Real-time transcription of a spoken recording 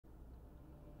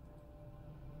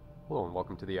Hello and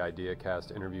welcome to the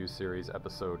IdeaCast interview series,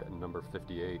 episode number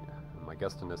 58. My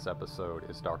guest in this episode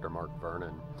is Dr. Mark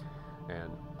Vernon. And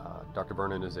Dr.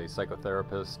 Vernon is a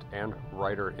psychotherapist and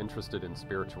writer interested in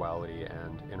spirituality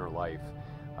and inner life.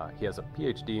 He has a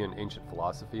PhD in ancient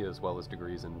philosophy as well as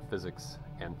degrees in physics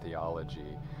and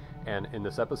theology. And in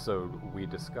this episode, we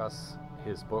discuss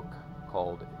his book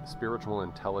called Spiritual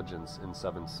Intelligence in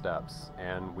 7 Steps.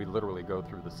 And we literally go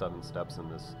through the 7 steps in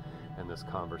this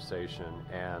conversation,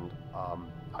 and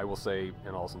I will say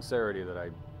in all sincerity that I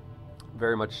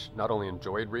very much not only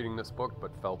enjoyed reading this book,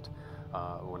 but felt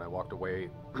when I walked away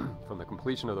from the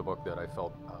completion of the book that I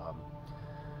felt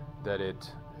that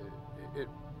it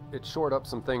shored up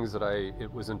some things that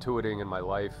it was intuiting in my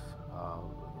life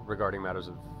regarding matters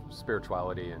of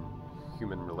spirituality and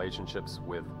human relationships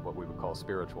with what we would call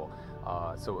spiritual.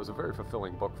 So it was a very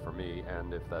fulfilling book for me,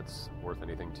 and if that's worth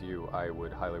anything to you, I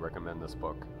would highly recommend this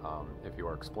book if you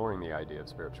are exploring the idea of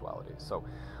spirituality. So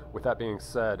with that being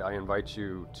said, I invite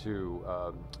you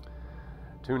to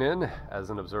tune in as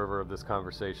an observer of this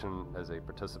conversation, as a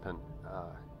participant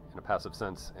in a passive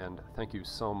sense, and thank you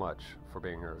so much for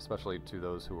being here, especially to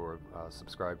those who are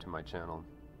subscribed to my channel.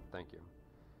 Thank you.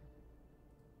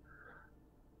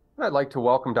 I'd like to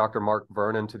welcome Dr. Mark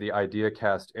Vernon to the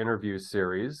IdeaCast interview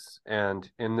series. And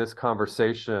in this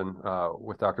conversation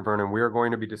with Dr. Vernon, we are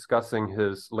going to be discussing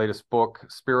his latest book,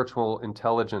 Spiritual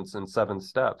Intelligence in 7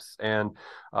 Steps. And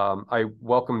I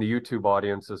welcome the YouTube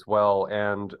audience as well.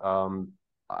 And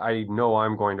I know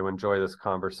I'm going to enjoy this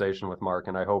conversation with Mark,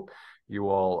 and I hope you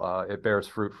all, it bears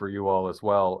fruit for you all as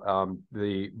well.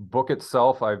 The book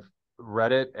itself, I've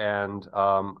read it, and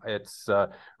it's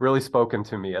really spoken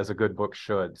to me as a good book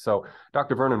should. So,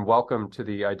 Dr. Vernon, welcome to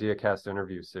the IdeaCast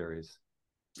interview series.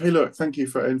 Hey, look, thank you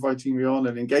for inviting me on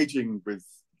and engaging with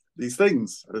these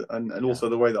things, and also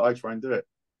the way that I try and do it.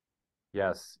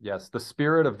 Yes. The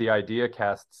spirit of the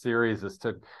IdeaCast series is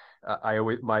to,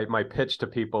 my pitch to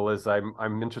people is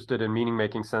I'm interested in meaning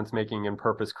making, sense making, and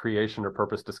purpose creation or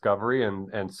purpose discovery,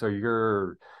 and so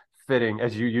you're fitting,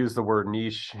 as you use the word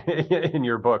niche in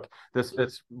your book. This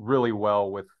fits really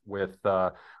well with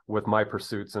my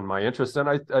pursuits and my interests, and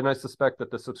I suspect that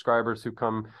the subscribers who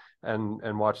come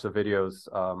and watch the videos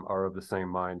are of the same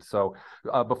mind. So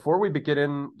before we get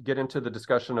into the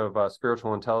discussion of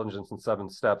spiritual intelligence in 7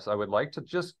 steps, I would like to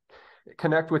just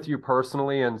connect with you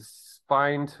personally and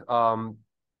find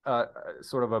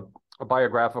sort of a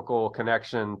biographical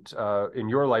connection in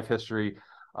your life history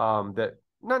that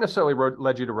not necessarily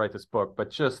led you to write this book,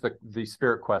 but just the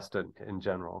spirit quest in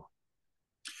general.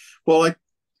 Well,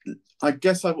 I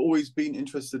guess I've always been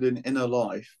interested in inner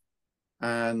life,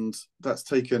 and that's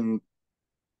taken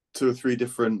 2 or 3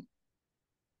 different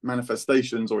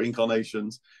manifestations or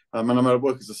incarnations. And I'm at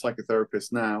work as a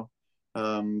psychotherapist now,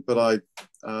 but I've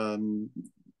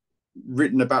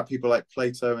written about people like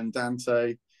Plato and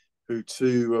Dante, who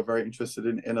too are very interested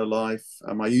in inner life.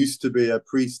 I used to be a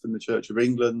priest in the Church of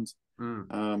England.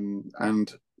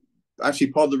 And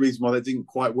actually part of the reason why that didn't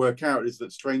quite work out is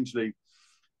that, strangely,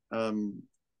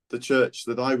 the church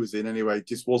that I was in anyway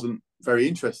just wasn't very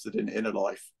interested in inner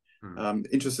life.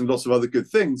 Interested in lots of other good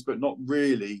things, but not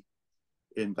really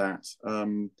in that.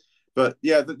 But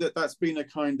yeah, that's been a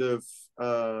kind of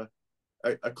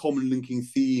a common linking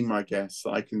theme, I guess,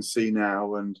 that I can see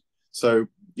now. And so,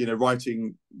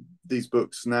 writing these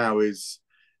books now is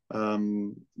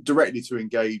directly to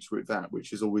engage with that,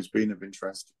 which has always been of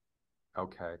interest.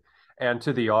 Okay. And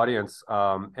to the audience,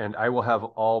 and I will have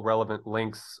all relevant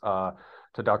links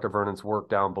to Dr. Vernon's work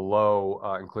down below,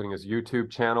 including his YouTube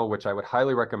channel, which I would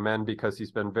highly recommend because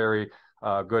he's been very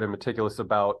good and meticulous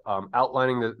about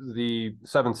outlining the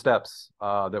 7 steps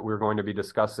that we're going to be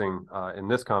discussing in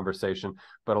this conversation.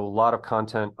 But a lot of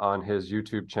content on his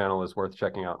YouTube channel is worth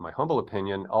checking out, in my humble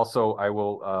opinion. Also, I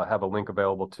will have a link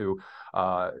available to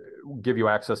give you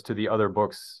access to the other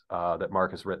books that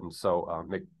Mark has written. So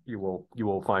you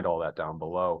will find all that down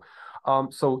below.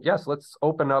 So yes, let's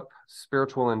open up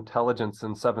spiritual intelligence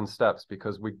in 7 steps,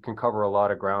 because we can cover a lot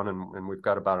of ground, and we've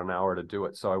got about an hour to do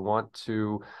it. So I want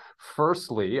to,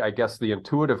 firstly, I guess the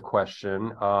intuitive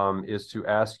question is to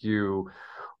ask you,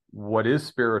 what is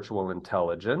spiritual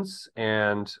intelligence?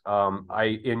 And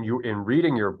in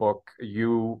reading your book,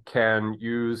 you can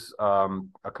use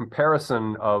a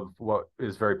comparison of what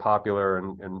is very popular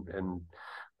and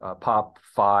pop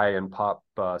phi and pop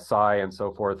psi and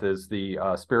so forth, is the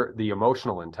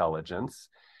emotional intelligence.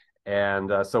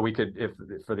 And so we could, if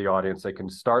for the audience, they can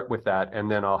start with that,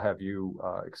 and then I'll have you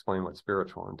explain what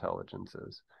spiritual intelligence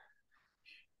is.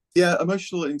 Yeah,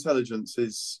 emotional intelligence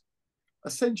is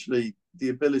essentially the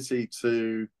ability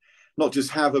to not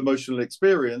just have emotional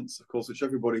experience, of course, which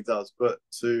everybody does, but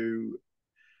to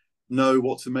know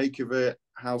what to make of it,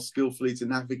 how skillfully to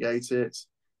navigate it,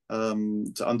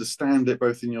 to understand it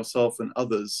both in yourself and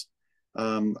others.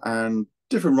 And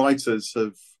different writers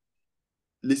have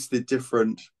listed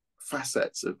different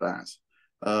facets of that.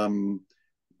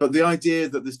 But the idea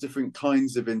that there's different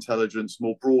kinds of intelligence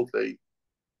more broadly,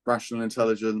 rational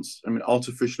intelligence, I mean,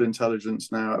 artificial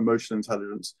intelligence now, emotional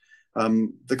intelligence,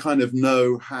 the kind of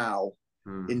know-how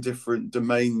in different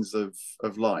domains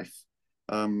of life.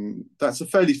 That's a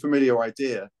fairly familiar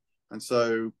idea. And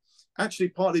so actually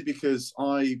partly because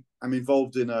I am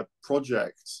involved in a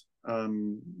project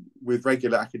with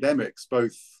regular academics,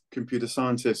 both computer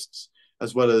scientists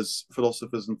as well as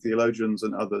philosophers and theologians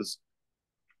and others,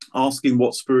 asking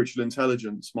what spiritual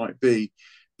intelligence might be,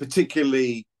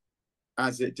 particularly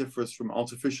as it differs from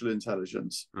artificial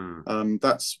intelligence.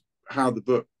 That's how the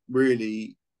book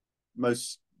really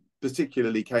most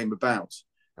particularly came about.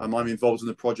 I'm involved in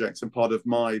the project, and part of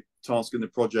my task in the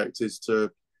project is to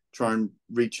try and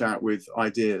reach out with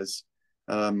ideas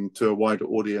to a wider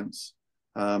audience.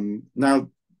 Now,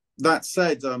 that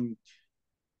said,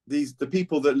 the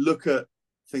people that look at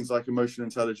things like emotional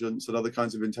intelligence and other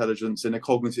kinds of intelligence in a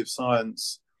cognitive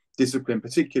science discipline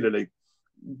particularly,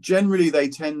 generally they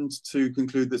tend to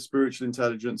conclude that spiritual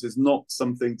intelligence is not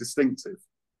something distinctive,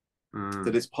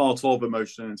 that it's part of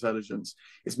emotional intelligence.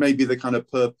 It's maybe the kind of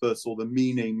purpose or the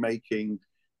meaning-making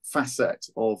facet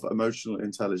of emotional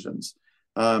intelligence.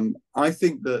 I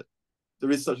think that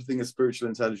there is such a thing as spiritual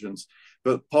intelligence,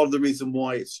 but part of the reason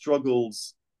why it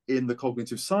struggles in the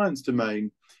cognitive science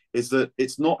domain is that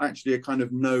it's not actually a kind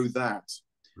of know that.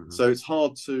 So it's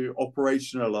hard to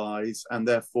operationalize and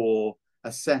therefore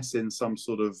assess in some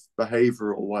sort of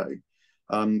behavioral way.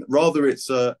 Rather, it's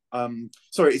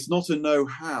it's not a know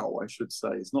how, I should say.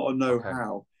 It's not a know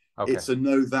how. It's a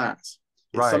know that.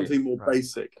 It's something more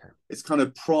basic. It's kind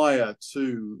of prior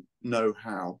to know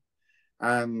how.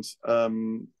 And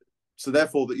so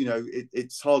therefore, that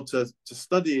it's hard to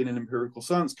study in an empirical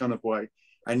science kind of way.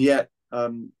 And yet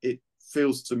it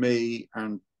feels to me,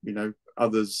 and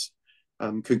others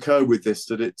concur with this,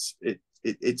 that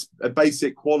it's a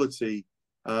basic quality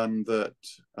that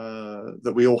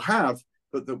we all have,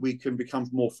 but that we can become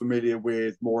more familiar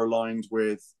with, more aligned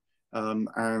with,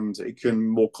 and it can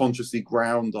more consciously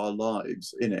ground our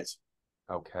lives in it.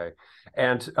 Okay.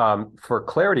 And for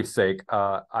clarity's sake,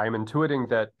 I'm intuiting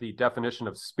that the definition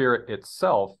of spirit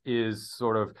itself is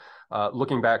sort of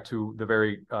looking back to the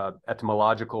very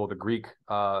etymological, the Greek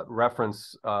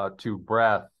reference to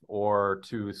breath, or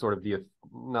to sort of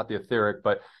not the etheric,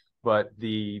 but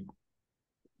the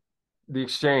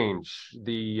exchange,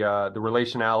 the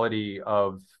relationality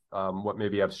of what may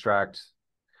be abstract.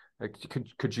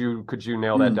 Could you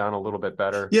nail that down a little bit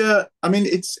better? Yeah, I mean,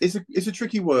 it's a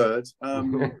tricky word,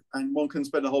 and one can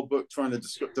spend a whole book trying to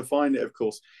define it, of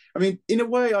course. I mean, in a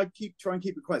way, I try and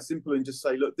keep it quite simple and just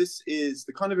say, look, this is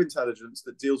the kind of intelligence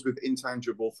that deals with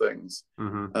intangible things.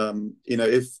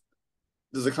 If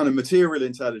there's a kind of material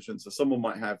intelligence that someone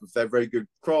might have, if they're a very good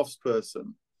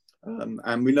craftsperson,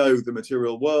 and we know the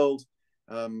material world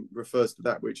refers to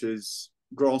that which is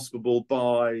graspable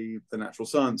by the natural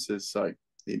sciences, so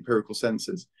the empirical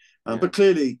senses. But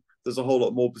clearly, there's a whole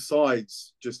lot more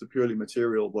besides just the purely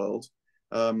material world.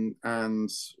 And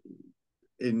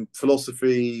in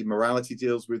philosophy, morality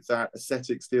deals with that,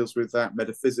 aesthetics deals with that,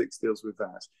 metaphysics deals with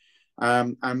that.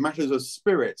 And matters of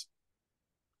spirit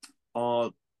are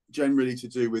generally to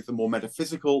do with the more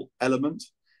metaphysical element.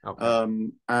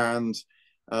 It's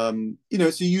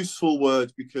a useful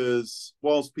word because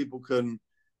whilst people can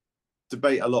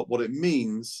debate a lot what it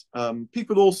means,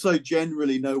 people also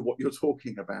generally know what you're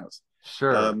talking about.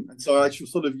 Sure. And so I should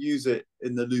sort of use it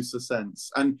in the looser sense.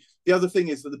 And the other thing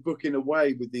is that the book, in a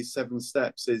way, with these 7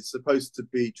 steps, is supposed to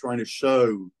be trying to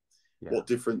show what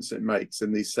difference it makes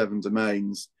in these 7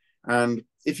 domains. And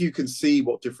if you can see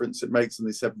what difference it makes in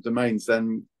these 7 domains,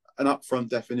 then an upfront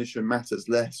definition matters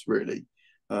less, really.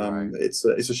 It's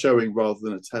a showing rather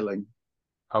than a telling.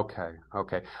 Okay.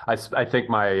 I think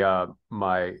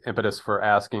my impetus for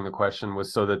asking the question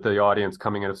was so that the audience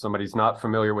coming in, if somebody's not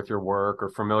familiar with your work or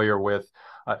familiar with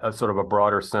a sort of a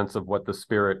broader sense of what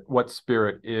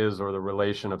spirit is, or the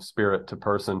relation of spirit to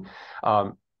person,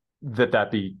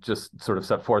 that be just sort of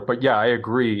set forth. But yeah, I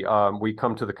agree. We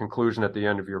come to the conclusion at the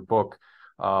end of your book,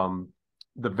 the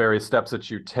various steps that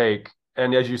you take.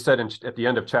 And as you said at the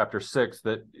end of chapter 6,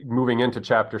 that moving into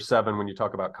chapter 7, when you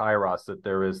talk about kairos, that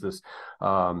there is this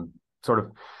sort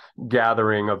of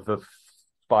gathering of the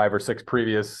 5 or 6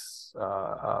 previous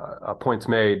points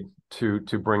made to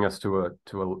bring us to a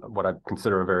what I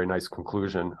consider a very nice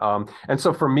conclusion. And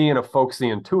so for me, in a folksy,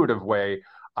 intuitive way,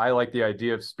 I like the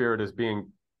idea of spirit as being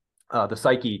the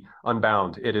psyche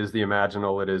unbound. It is the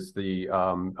imaginal. It is the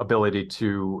ability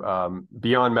to,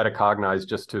 beyond metacognize,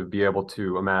 just to be able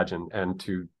to imagine and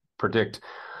to predict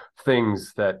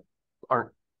things that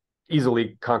aren't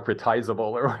easily concretizable,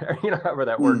 or however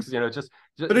that works.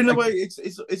 But in a way,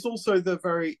 it's also the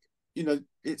very,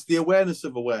 it's the awareness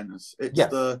of awareness.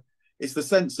 It's the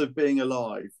sense of being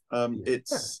alive.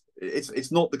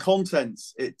 It's not the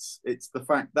contents. It's the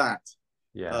fact that.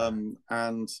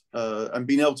 And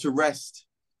being able to rest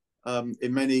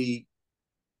in many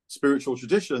spiritual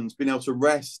traditions, being able to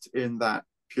rest in that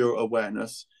pure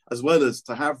awareness, as well as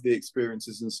to have the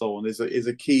experiences and so on, is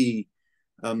a key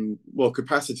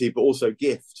capacity, but also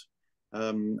gift.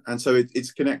 And so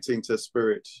it's connecting to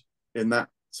spirit in that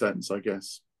sense, I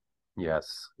guess.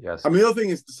 Yes. And the other thing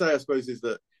is to say, I suppose, is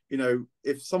that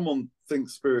if someone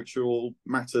thinks spiritual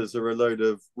matters are a load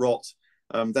of rot,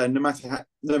 then no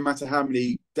matter how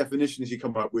many definitions you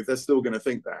come up with, they're still going to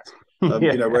think that.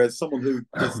 Whereas someone who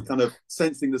is kind of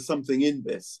sensing there's something in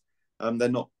this, they're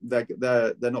not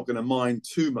going to mind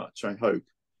too much. I hope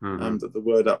that the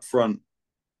word up front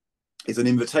is an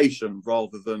invitation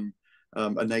rather than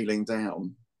a nailing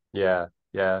down. Yeah.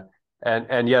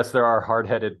 And yes, there are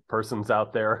hard-headed persons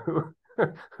out there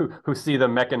who see the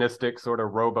mechanistic sort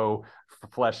of robo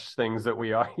flesh things that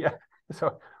we are. Yeah.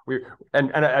 So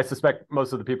and I suspect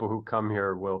most of the people who come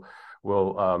here will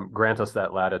grant us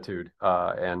that latitude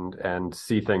and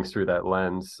see things through that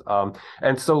lens.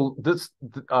 And so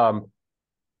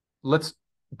let's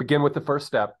begin with the first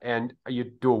step. And you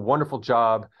do a wonderful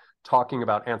job talking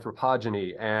about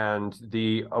anthropogeny and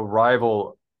the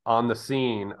arrival on the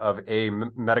scene of a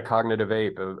metacognitive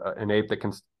ape, an ape that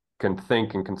can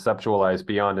think and conceptualize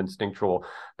beyond instinctual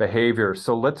behavior.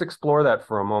 So let's explore that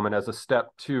for a moment as a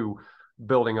step to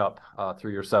building up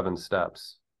through your 7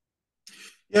 steps.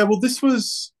 Yeah, well, this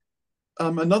was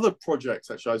another project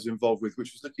actually I was involved with,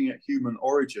 which was looking at human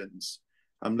origins,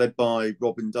 led by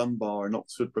Robin Dunbar, an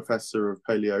Oxford professor of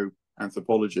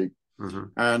paleoanthropology.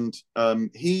 And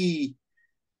he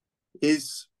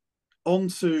is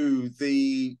onto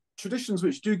the traditions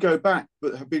which do go back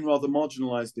but have been rather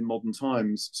marginalized in modern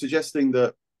times, suggesting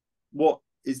that what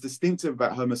is distinctive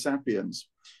about Homo sapiens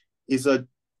is a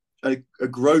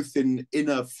growth in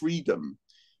inner freedom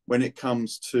when it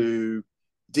comes to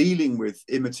dealing with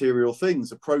immaterial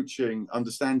things, approaching,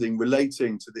 understanding,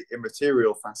 relating to the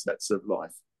immaterial facets of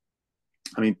life.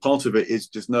 I mean, part of it is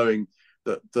just knowing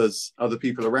that there's other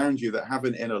people around you that have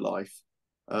an inner life,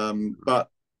 but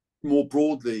more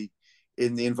broadly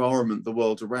in the environment, the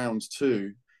world around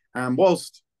too. And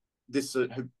whilst this,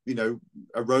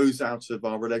 arose out of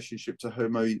our relationship to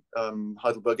Homo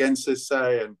heidelbergensis,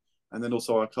 say, and then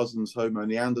also our cousins Homo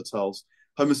neanderthals,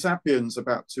 Homo sapiens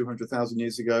about 200,000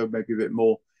 years ago, maybe a bit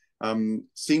more,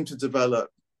 seemed to develop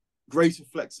greater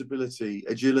flexibility,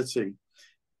 agility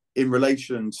in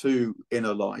relation to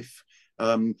inner life,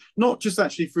 not just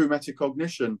actually through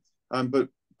metacognition, but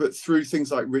through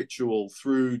things like ritual,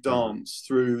 through dance,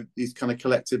 through these kind of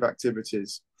collective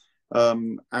activities.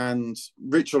 And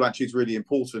ritual actually is really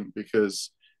important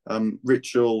because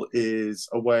ritual is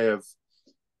a way of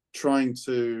trying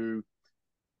to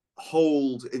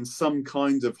hold in some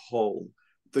kind of whole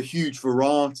the huge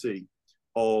variety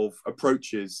of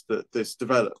approaches that this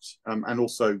developed, and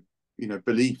also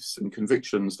beliefs and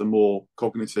convictions, the more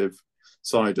cognitive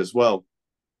side as well.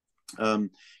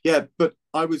 But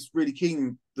I was really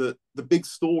keen that the big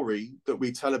story that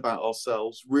we tell about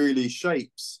ourselves really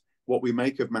shapes what we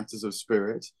make of matters of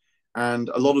spirit. And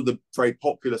a lot of the very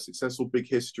popular, successful big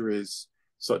histories,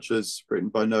 such as written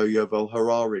by Noah Yuval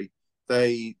Harari,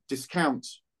 they discount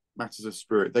matters of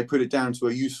spirit. They put it down to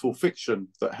a useful fiction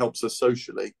that helps us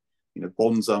socially,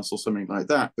 bonds us or something like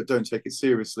that, but don't take it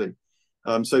seriously.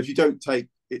 So if you don't take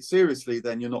it seriously,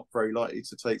 then you're not very likely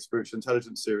to take spiritual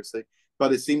intelligence seriously.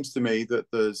 But it seems to me that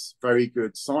there's very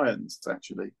good science,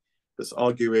 actually, that's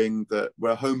arguing that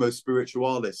we're Homo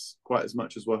spiritualis quite as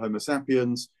much as we're Homo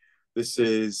sapiens. This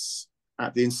is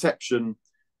at the inception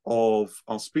of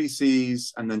our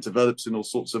species and then develops in all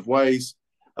sorts of ways.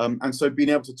 And so being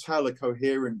able to tell a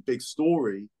coherent big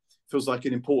story feels like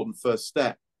an important first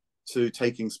step to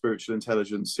taking spiritual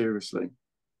intelligence seriously.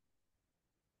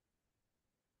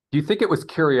 Do you think it was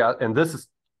curiosity, and this is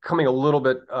coming a little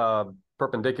bit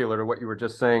perpendicular to what you were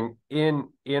just saying, in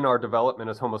our development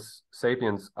as Homo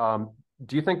sapiens,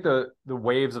 do you think the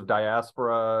waves of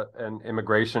diaspora and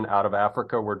immigration out of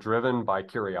Africa were driven by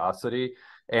curiosity?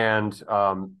 And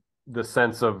the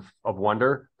sense of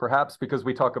wonder, perhaps, because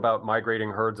we talk about migrating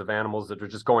herds of animals that are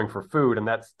just going for food, and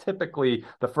that's typically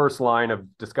the first line of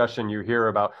discussion you hear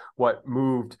about what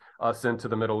moved us into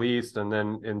the Middle East and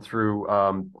then in through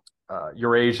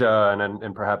Eurasia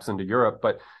and perhaps into Europe.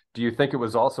 But do you think it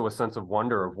was also a sense of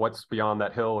wonder of what's beyond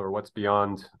that hill or what's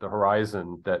beyond the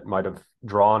horizon that might have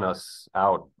drawn us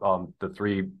out,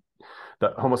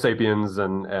 the Homo sapiens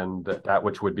and that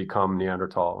which would become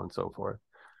Neanderthal and so forth?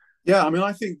 Yeah, I mean,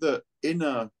 I think that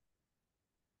inner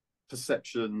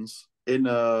perceptions,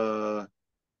 inner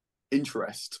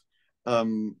interest,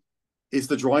 is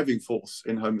the driving force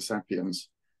in Homo sapiens.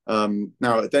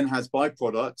 Now, it then has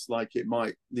byproducts, like it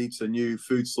might lead to new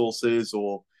food sources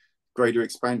or greater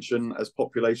expansion as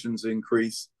populations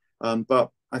increase. But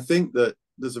I think that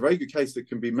there's a very good case that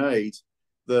can be made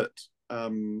that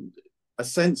a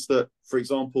sense that, for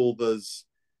example, there's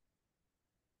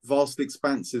vast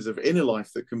expanses of inner life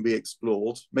that can be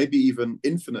explored, maybe even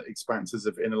infinite expanses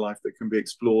of inner life that can be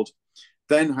explored,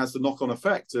 then has the knock-on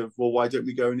effect of, well, why don't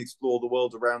we go and explore the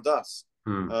world around us?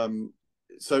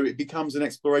 So it becomes an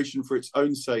exploration for its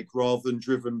own sake rather than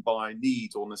driven by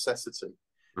need or necessity.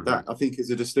 That, I think, is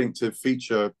a distinctive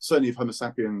feature, certainly of Homo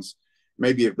sapiens.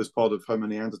 Maybe it was part of Homo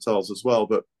neanderthals as well,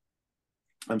 but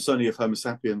certainly of Homo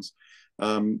sapiens.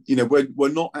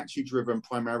 We're not actually driven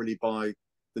primarily by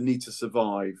the need to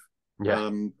survive,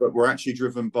 but we're actually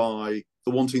driven by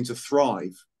the wanting to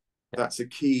thrive. That's a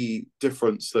key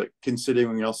difference that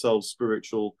considering ourselves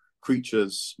spiritual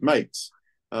creatures makes.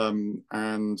 And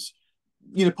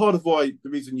part of why the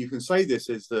reason you can say this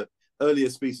is that earlier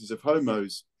species of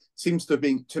Homos seems to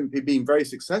have been very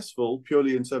successful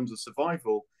purely in terms of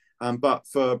survival, but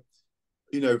for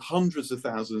hundreds of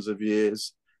thousands of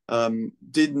years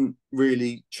didn't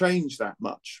really change that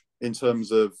much in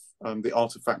terms of the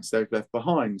artifacts they've left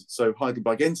behind. So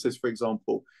Heidelbergensis, for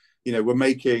example, were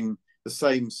making the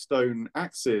same stone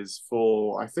axes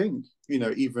for, I think,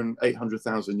 even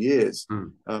 800,000 years,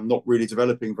 not really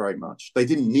developing very much. They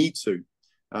didn't need to,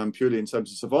 purely in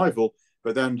terms of survival.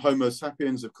 But then Homo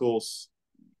sapiens, of course,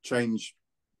 change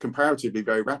comparatively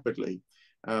very rapidly.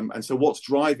 And so what's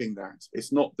driving that?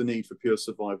 It's not the need for pure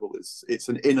survival. It's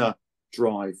an inner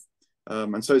drive.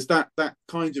 And so it's that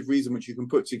kind of reason which you can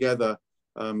put together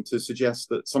to suggest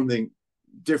that something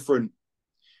different,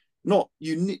 not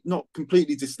unique, not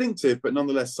completely distinctive, but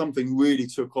nonetheless something really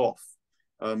took off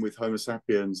with Homo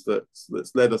sapiens that's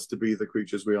led us to be the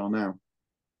creatures we are now.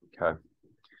 Okay.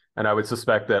 And I would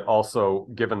suspect that also,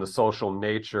 given the social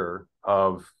nature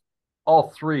of all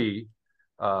three,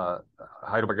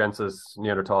 Heidelbergensis,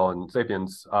 Neanderthal, and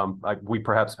Sapiens, we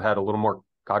perhaps had a little more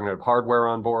cognitive hardware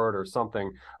on board or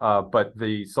something, but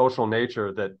the social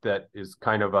nature that is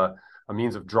kind of a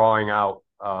means of drawing out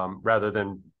rather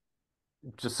than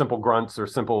just simple grunts or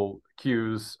simple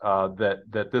cues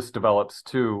that this develops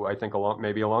too, I think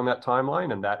maybe along that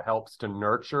timeline, and that helps to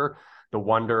nurture the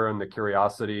wonder and the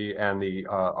curiosity and the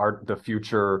art, the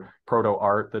future proto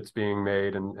art that's being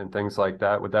made and things like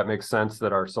that. Would that make sense,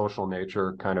 that our social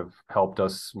nature kind of helped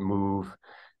us move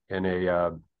in a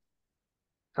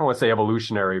I don't want to say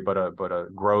evolutionary, but a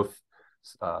growth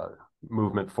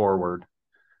movement forward?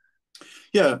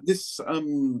 Yeah, this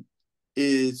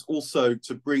is also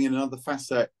to bring in another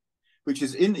facet, which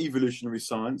is in evolutionary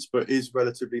science, but is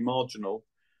relatively marginal.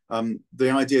 The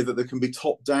idea that there can be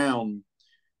top-down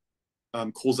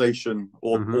causation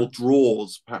or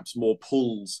draws, perhaps more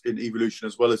pulls in evolution,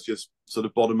 as well as just sort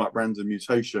of bottom-up random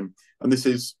mutation. And this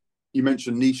is, you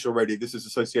mentioned niche already, this is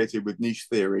associated with niche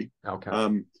theory.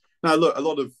 Okay. Now, look, a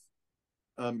lot of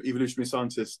evolutionary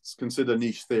scientists consider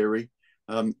niche theory.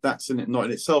 That's not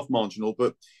in itself marginal,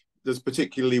 but there's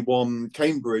particularly one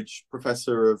Cambridge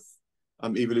professor of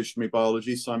evolutionary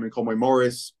biology, Simon Conway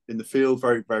Morris, in the field,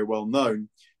 very, very well known.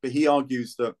 But he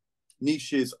argues that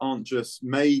niches aren't just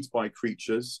made by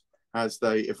creatures as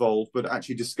they evolve, but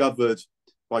actually discovered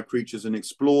by creatures and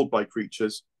explored by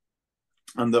creatures.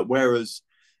 And that whereas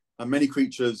many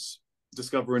creatures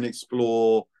discover and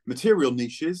explore material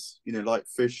niches, like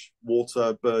fish,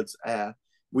 water, birds, air,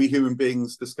 we human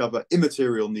beings discover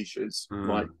immaterial niches,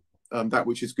 like that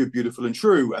which is good, beautiful, and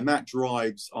true. And that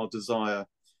drives our desire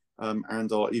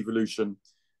and our evolution.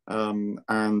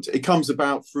 And it comes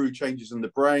about through changes in the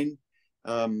brain.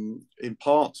 In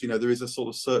part, there is a sort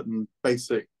of certain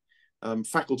basic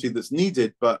faculty that's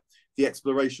needed, but the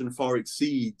exploration far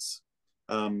exceeds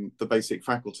the basic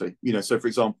faculty. So for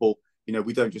example,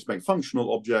 we don't just make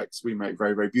functional objects, we make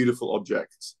very, very beautiful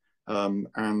objects.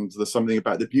 And there's something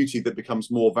about the beauty that becomes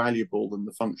more valuable than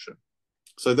the function.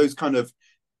 So those kind of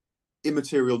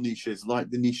immaterial niches, like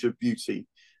the niche of beauty,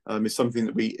 is something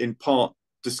that we in part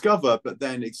discover, but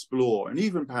then explore and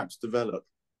even perhaps develop.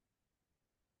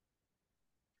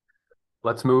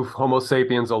 Let's move Homo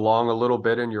sapiens along a little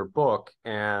bit in your book.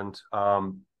 And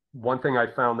one thing I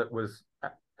found that was,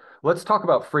 let's talk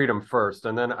about freedom first.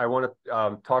 And then I want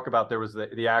to talk about, there was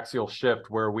the axial shift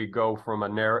where we go from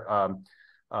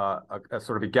a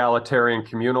sort of egalitarian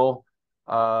communal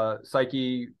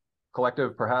psyche,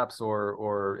 collective perhaps,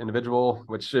 or individual,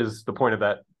 which is the point of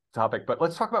that topic. But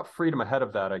let's talk about freedom ahead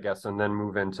of that, I guess, and then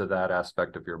move into that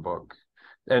aspect of your book.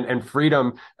 And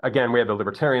freedom, again, we have the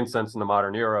libertarian sense in the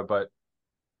modern era, but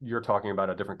you're talking about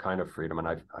a different kind of freedom, and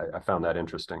I found that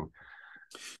interesting.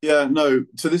 Yeah, no.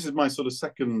 So this is my sort of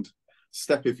second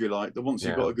step, if you like. That once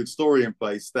you've got a good story in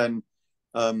place, then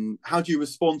how do you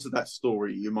respond to that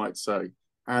story, you might say?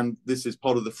 And this is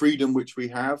part of the freedom which we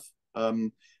have.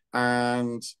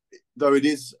 And though it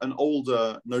is an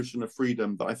older notion of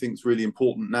freedom that I think is really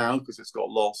important now because it's got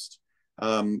lost,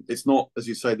 it's not, as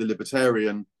you say, the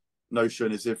libertarian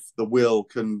notion as if the will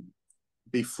can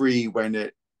be free when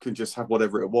it can just have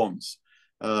whatever it wants.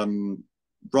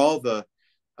 Rather,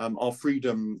 our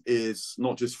freedom is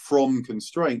not just from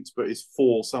constraints, but is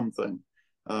for something.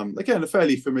 Again, a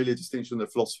fairly familiar distinction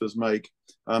that philosophers make.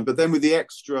 But then with the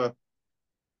extra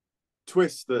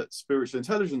twist that spiritual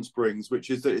intelligence brings,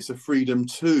 which is that it's a freedom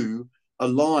to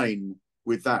align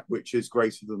with that which is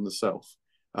greater than the self.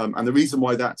 And the reason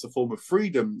why that's a form of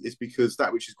freedom is because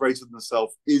that which is greater than the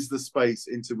self is the space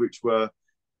into which we're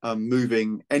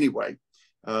moving anyway.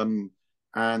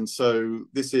 And so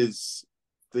this is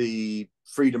the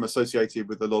freedom associated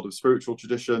with a lot of spiritual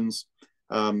traditions,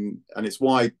 and it's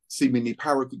why seemingly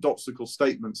paradoxical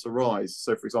statements arise.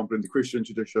 So, for example, in the Christian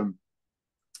tradition,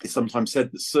 it's sometimes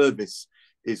said that service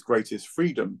is greatest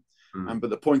freedom. But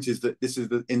the point is that this is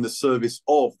in the service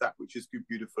of that which is good,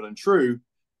 beautiful, and true,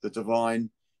 the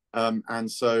divine. And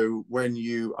so when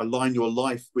you align your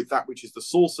life with that which is the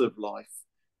source of life,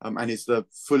 and is the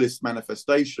fullest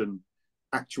manifestation,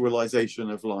 actualization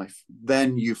of life,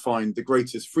 then you find the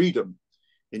greatest freedom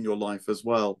in your life as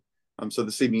well. So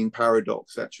the seeming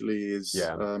paradox actually is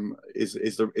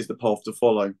the path to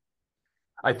follow.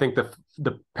 I think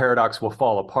the paradox will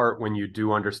fall apart when you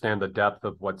do understand the depth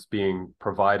of what's being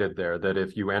provided there, that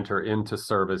if you enter into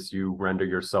service, you render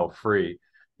yourself free.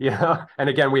 Yeah. And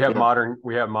again, we have modern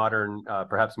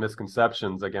perhaps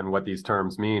misconceptions, again, what these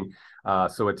terms mean.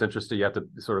 So it's interesting. You have to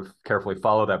sort of carefully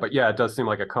follow that. But yeah, it does seem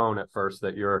like a cone at first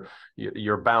that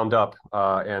you're bound up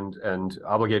and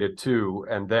obligated to,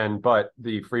 and then, but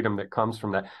the freedom that comes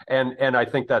from that. And I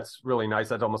think that's really nice.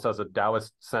 That almost has a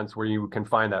Taoist sense where you can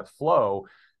find that flow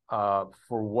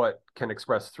for what can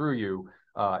express through you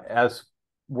as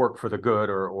work for the good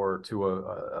or to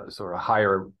a sort of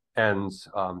higher ends,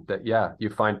 that you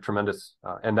find tremendous,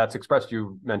 and that's expressed.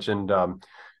 You mentioned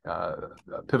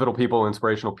pivotal people,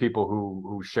 inspirational people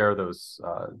who share those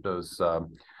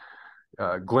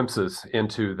glimpses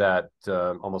into that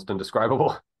almost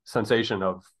indescribable sensation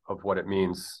of what it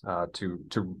means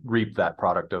to reap that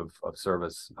product of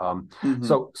service.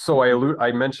 So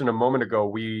I mentioned a moment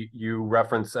ago, you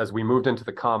reference as we moved into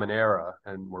the common era,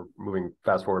 and we're moving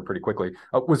fast forward pretty quickly.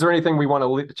 Was there anything we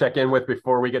want to check in with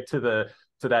before we get to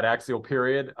that axial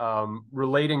period,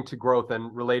 relating to growth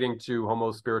and relating to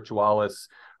Homo spiritualis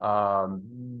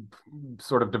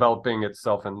sort of developing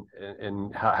itself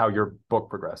in how your book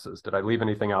progresses? Did I leave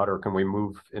anything out, or can we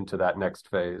move into that next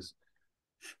phase?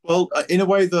 Well, in a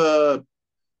way,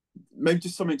 maybe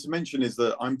just something to mention is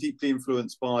that I'm deeply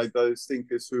influenced by those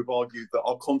thinkers who have argued that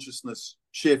our consciousness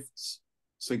shifts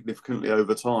significantly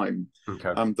over time.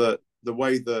 Okay. That the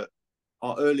way that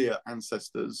our earlier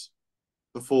ancestors,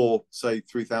 before, say,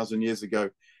 3,000 years ago,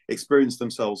 experienced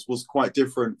themselves was quite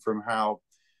different from how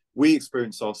we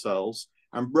experience ourselves.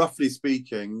 And roughly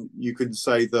speaking, you could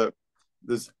say that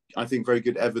there's, I think, very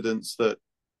good evidence that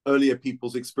earlier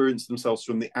peoples experienced themselves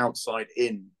from the outside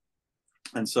in.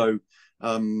 And so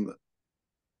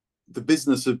the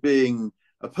business of being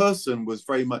a person was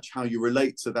very much how you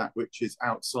relate to that which is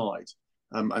outside.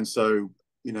 And so,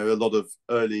 a lot of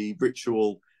early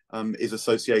ritual is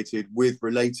associated with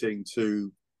relating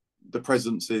to the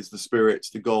presences, the spirits,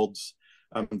 the gods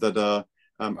that are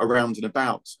around and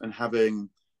about, and having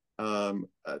a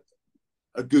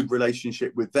good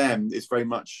relationship with them is very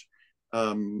much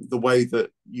the way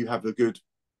that you have a good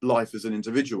life as an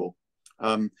individual.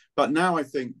 But now I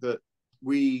think that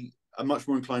we are much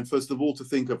more inclined, first of all, to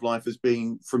think of life as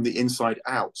being from the inside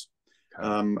out.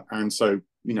 And so,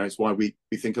 it's why we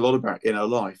think a lot about inner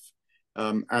life.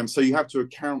 And so you have to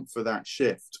account for that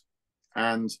shift.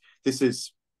 And this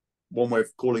is one way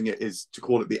of calling it, is to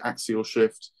call it the axial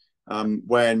shift,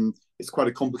 when it's quite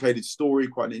a complicated story,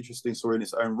 quite an interesting story in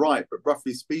its own right. But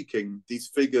roughly speaking,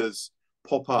 these figures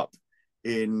pop up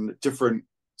in different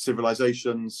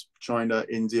civilizations, China,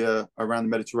 India, around the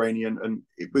Mediterranean, and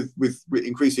with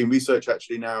increasing research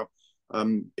actually now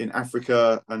in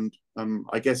Africa and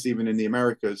I guess even in the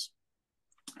Americas.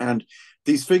 And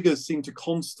these figures seem to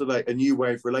constellate a new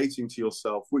way of relating to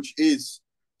yourself, which is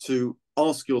to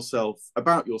ask yourself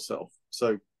about yourself.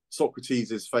 So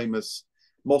Socrates' famous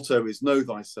motto is know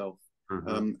thyself.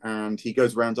 And he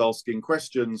goes around asking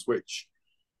questions which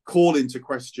call into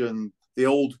question the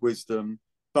old wisdom,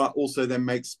 but also then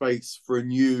make space for a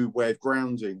new way of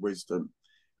grounding wisdom.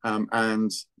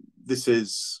 And this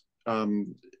is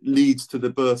leads to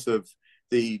the birth of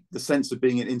the sense of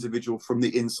being an individual from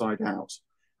the inside out.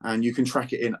 And you can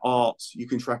track it in art, you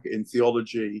can track it in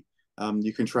theology,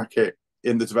 you can track it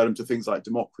in the development of things like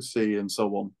democracy and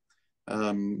so on.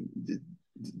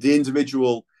 The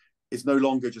individual is no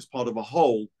longer just part of a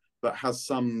whole, but has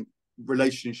some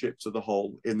relationship to the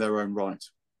whole in their own right.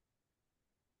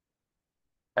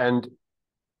 And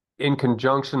in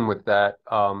conjunction with that,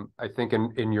 I think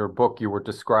in your book, you were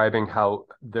describing how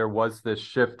there was this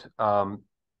shift from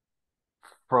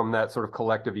that sort of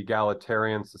collective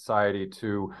egalitarian society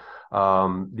to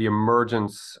the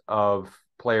emergence of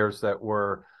players that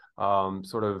were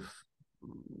sort of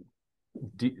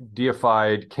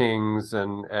deified kings,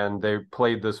 and they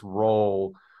played this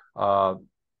role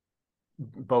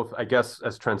both, I guess,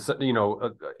 as born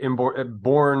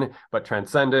but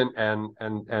transcendent,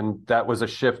 and that was a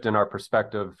shift in our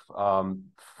perspective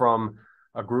from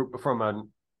an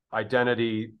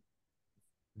identity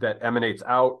that emanates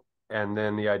out, and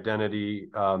then the identity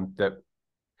that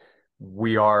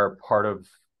we are part of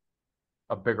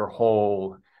a bigger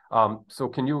whole. So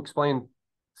can you explain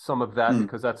some of that?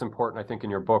 Because that's important, I think, in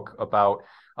your book about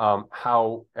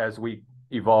how, as we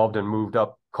evolved and moved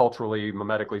up culturally,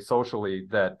 mimetically, socially,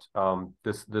 that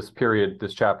this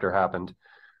chapter happened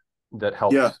that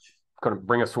helped kind of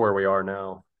bring us to where we are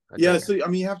now. I think. So I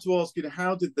mean, you have to ask,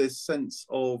 how did this sense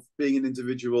of being an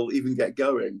individual even get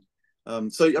going?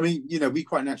 So I mean, we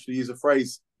quite naturally use a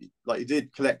phrase like you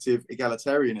did, collective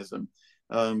egalitarianism,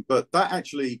 but that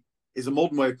actually is a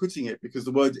modern way of putting it, because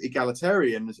the word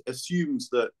egalitarian assumes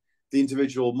that the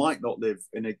individual might not live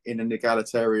in an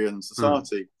egalitarian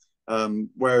society.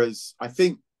 Whereas I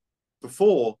think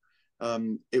before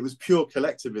it was pure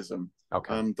collectivism.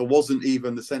 Okay. There wasn't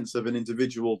even the sense of an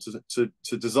individual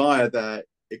to desire their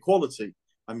equality,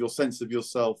 and your sense of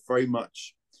yourself very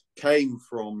much came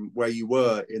from where you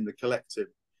were in the collective.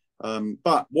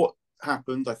 But what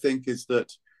happened, I think, is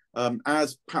that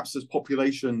as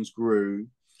populations grew,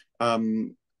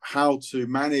 how to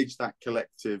manage that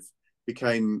collective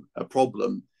became a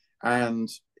problem. And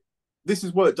this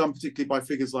is work done particularly by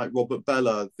figures like Robert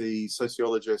Bellah, the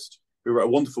sociologist who wrote a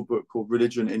wonderful book called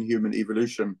Religion in Human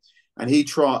Evolution. And he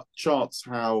charts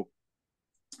how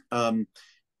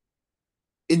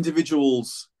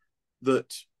individuals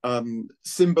that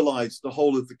symbolized the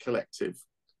whole of the collective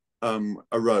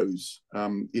arose.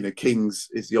 Kings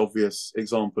is the obvious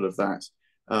example of that.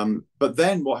 But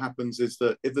then what happens is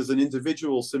that if there's an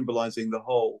individual symbolizing the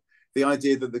whole, the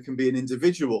idea that there can be an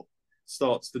individual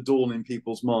starts to dawn in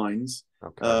people's minds.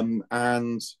 Okay.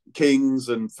 And kings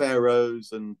and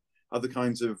pharaohs and other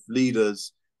kinds of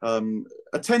leaders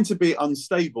tend to be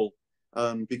unstable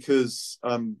because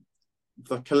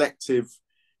the collective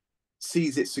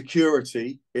sees its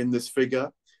security in this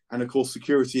figure. And of course,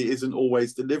 security isn't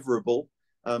always deliverable.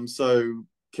 So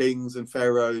kings and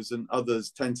pharaohs and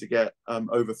others tend to get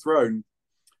overthrown.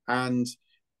 But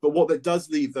what that does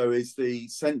leave, though, is the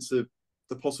sense of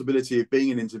the possibility of being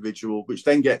an individual, which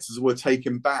then gets, as it were,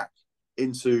 taken back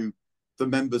into the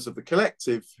members of the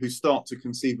collective, who start to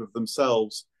conceive of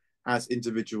themselves as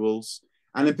individuals,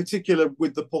 and in particular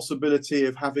with the possibility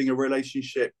of having a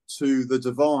relationship to the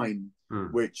divine,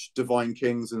 which divine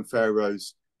kings and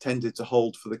pharaohs tended to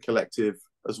hold for the collective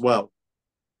as well.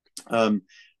 So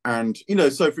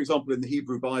for example, in the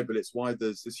Hebrew Bible, it's why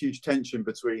there's this huge tension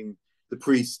between the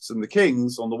priests and the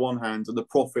kings on the one hand and the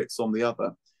prophets on the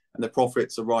other. And the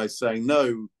prophets arise saying,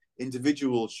 no,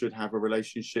 individuals should have a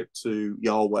relationship to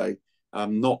Yahweh,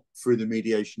 not through the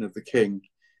mediation of the king.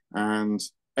 And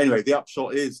anyway, the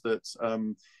upshot is that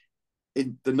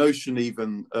in the notion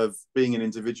even of being an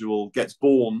individual gets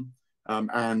born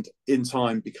and in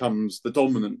time becomes the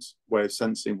dominant way of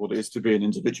sensing what it is to be an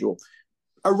individual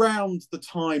around the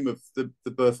time of the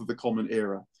birth of the Common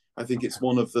Era. I think it's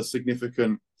one of the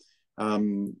significant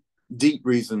deep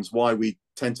reasons why we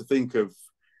tend to think of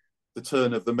the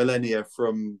turn of the millennia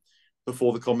from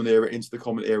before the Common Era into the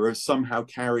Common Era as somehow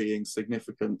carrying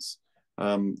significance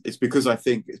It's because I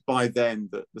think it's by then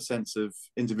that the sense of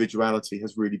individuality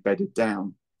has really bedded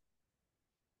down.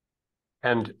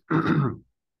 And from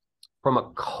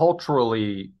a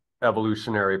culturally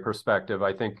evolutionary perspective,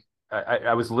 I think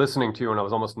I was listening to you and I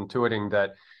was almost intuiting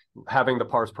that having the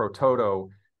pars pro toto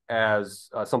as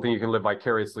something you can live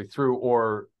vicariously through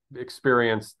or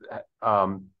experience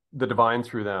the divine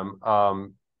through them,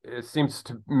 it seems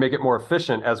to make it more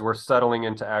efficient as we're settling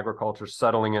into agriculture,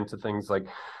 settling into things like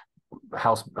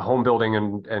home building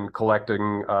and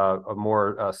collecting a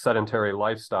more sedentary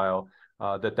lifestyle.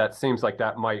 That seems like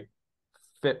that might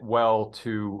fit well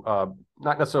to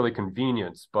not necessarily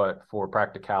convenience, but for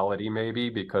practicality maybe,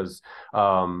 because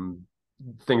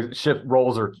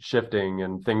roles are shifting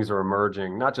and things are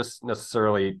emerging, not just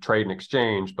necessarily trade and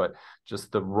exchange, but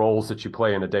just the roles that you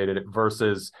play in a day-to-day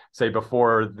versus, say,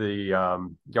 before the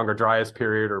Younger Dryas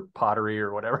period or pottery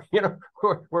or whatever,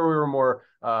 where we were more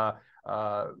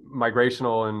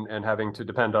migrational and having to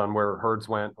depend on where herds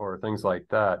went or things like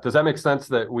that. Does that make sense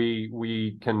that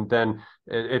we can then,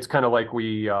 it's kind of like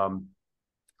we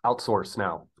outsource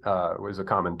now, was a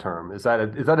common term. Is that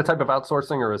a type of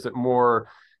outsourcing, or is it more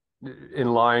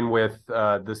in line with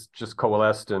this just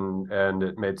coalesced and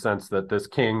it made sense that this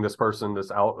person, this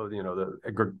the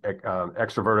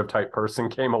extroverted type person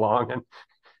came along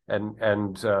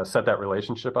and set that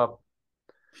relationship up?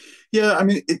 Yeah, I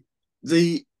mean,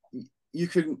 you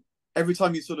can, every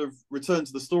time you sort of return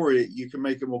to the story, you can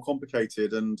make it more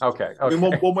complicated. And okay. I mean,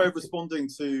 one way of responding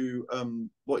to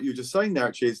what you were just saying there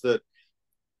actually is that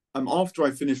after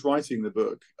I finished writing the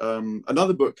book,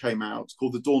 another book came out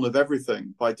called The Dawn of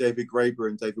Everything by David Graeber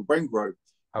and David Wengrow,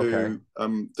 okay.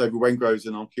 who David Wengrow is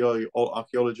an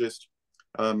archaeologist,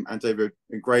 and David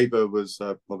Graeber was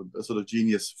a sort of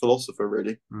genius philosopher,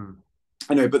 really.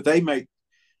 I know, but they make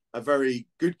a very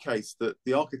good case that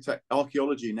the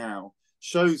archaeology now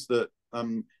shows that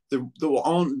there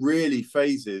aren't really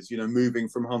phases, moving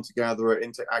from hunter-gatherer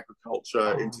into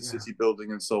agriculture, into city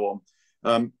building and so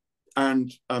on.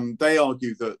 And they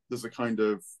argue that there's a kind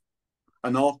of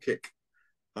anarchic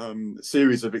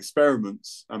series of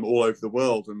experiments all over the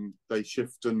world, and they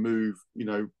shift and move,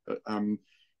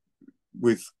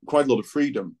 with quite a lot of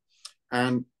freedom.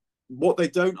 And what they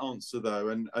don't answer, though,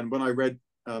 and when I read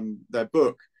their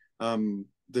book,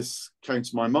 this came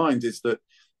to my mind, is that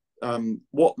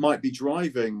what might be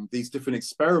driving these different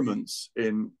experiments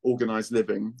in organized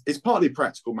living is partly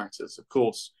practical matters, of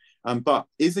course, but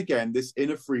is again this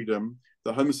inner freedom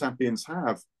that Homo sapiens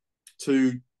have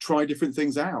to try different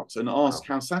things out and ask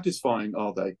how satisfying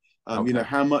are they?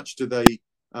 How much do they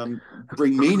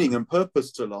bring meaning and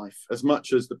purpose to life as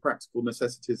much as the practical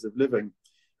necessities of living?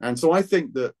 And so I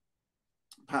think that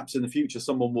perhaps in the future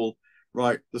someone will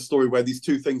write the story where these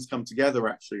two things come together,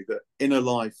 actually, that inner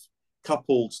life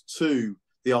coupled to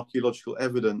the archaeological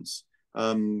evidence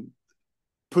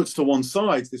puts to one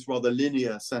side this rather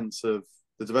linear sense of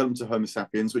the development of Homo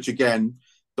sapiens, which again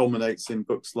dominates in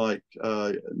books like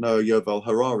Noah Yuval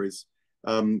Harari's,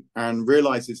 and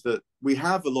realizes that we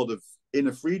have a lot of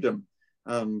inner freedom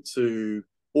to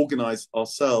organize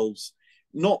ourselves,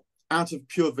 not out of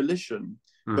pure volition,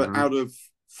 but out of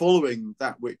following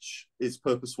that which is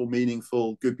purposeful,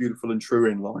 meaningful, good, beautiful, and true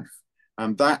in life.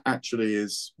 And that actually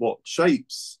is what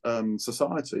shapes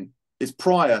society. It's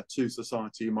prior to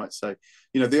society, you might say.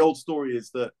 The old story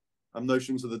is that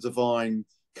notions of the divine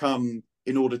come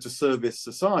in order to service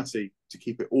society, to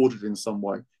keep it ordered in some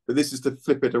way. But this is to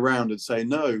flip it around and say,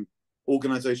 no,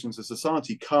 organizations of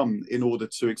society come in order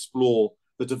to explore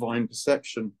the divine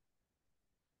perception.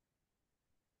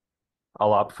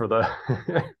 I'll opt for the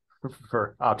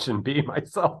for option B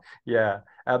myself. Yeah,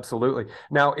 absolutely.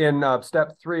 Now, in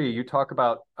step 3, you talk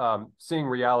about seeing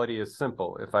reality as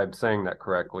simple, if I'm saying that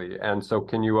correctly. And so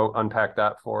can you unpack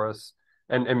that for us?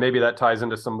 And maybe that ties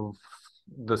into some of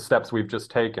the steps we've just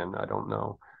taken. I don't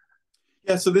know.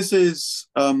 Yeah, so this is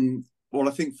what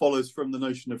I think follows from the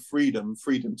notion of freedom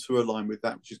to align with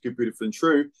that which is good, beautiful, and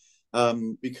true.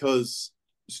 Because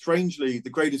strangely, the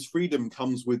greatest freedom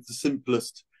comes with the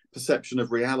simplest perception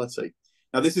of reality.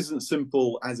 Now, this isn't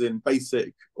simple as in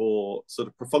basic or sort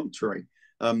of perfunctory.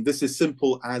 This is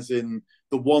simple as in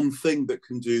the one thing that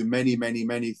can do many, many,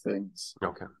 many things.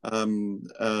 Okay.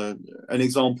 An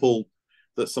example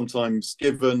that's sometimes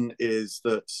given is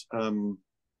that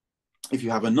if you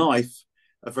have a knife,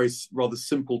 a very rather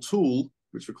simple tool,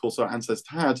 which of course our ancestors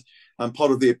had, and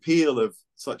part of the appeal of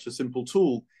such a simple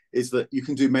tool is that you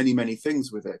can do many, many things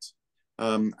with it.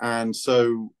 And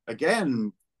so,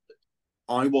 again,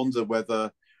 I wonder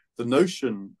whether the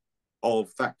notion of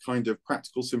that kind of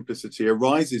practical simplicity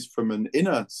arises from an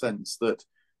inner sense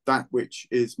that which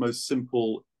is most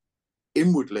simple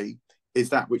inwardly is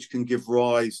that which can give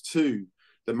rise to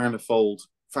the manifold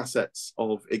facets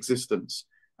of existence.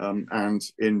 And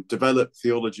in developed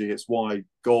theology, it's why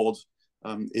God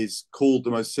is called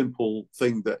the most simple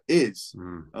thing that is.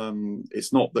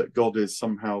 It's not that God is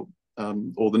somehow,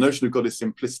 or the notion of God is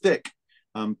simplistic,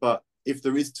 but if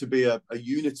there is to be a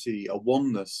unity, a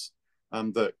oneness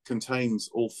that contains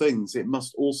all things, it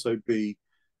must also be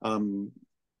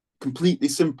completely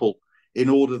simple in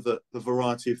order that the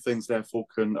variety of things therefore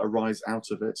can arise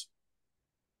out of it.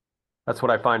 That's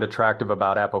what I find attractive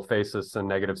about apophasis and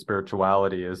negative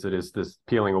spirituality, is it is this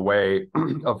peeling away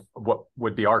of what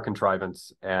would be our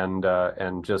contrivance and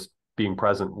just being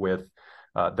present with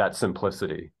that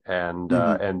simplicity, and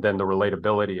then the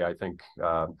relatability, I think,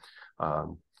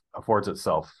 affords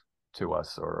itself to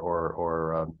us,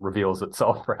 or reveals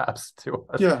itself perhaps to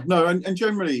us. Yeah, no, and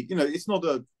generally, it's not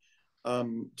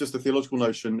just a theological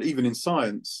notion. Even in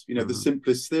science, the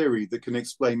simplest theory that can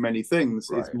explain many things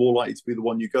is more likely to be the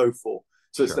one you go for.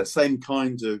 So it's that same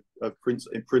kind of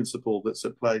principle that's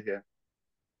at play here.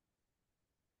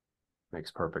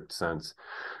 Makes perfect sense.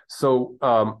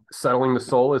 So settling the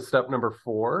soul is step number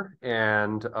 4,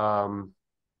 and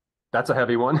that's a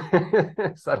heavy one.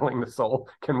 Settling the soul.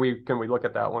 Can we look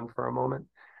at that one for a moment?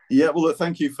 Yeah, well,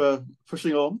 thank you for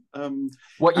pushing on.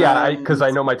 Well, yeah, because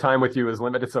I know my time with you is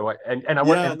limited. So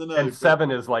and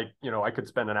 7 is like, I could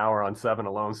spend an hour on 7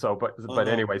 alone. So, but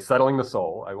anyway, settling the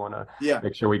soul. I want to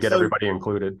make sure we get everybody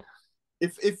included.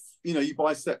 If you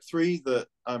buy step 3 that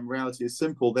reality is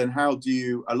simple, then how do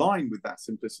you align with that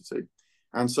simplicity?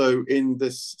 And so in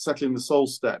this settling the soul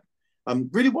step,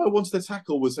 really what I wanted to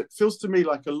tackle was, it feels to me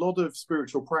like a lot of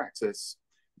spiritual practice,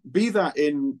 be that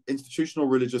in institutional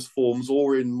religious forms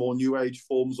or in more new age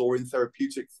forms or in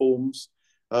therapeutic forms,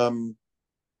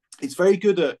 it's very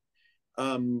good at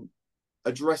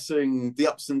addressing the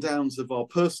ups and downs of our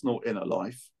personal inner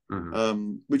life,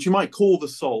 which you might call the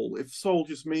soul. If soul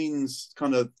just means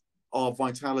kind of our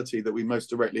vitality that we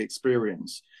most directly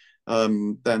experience,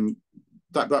 then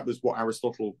that was what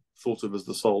Aristotle thought of as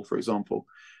the soul, for example.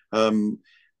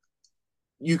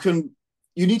 You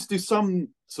need to do some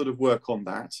sort of work on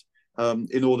that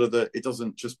in order that it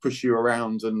doesn't just push you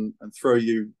around and throw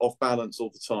you off balance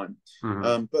all the time.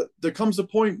 But there comes a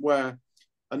point where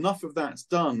enough of that's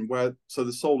done, so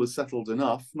the soul is settled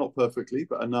enough, not perfectly,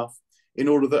 but enough, in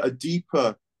order that a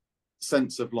deeper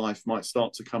sense of life might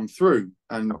start to come through.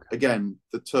 And again,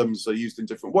 the terms are used in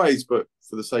different ways, but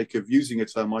for the sake of using a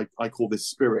term, I call this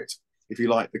spirit, if you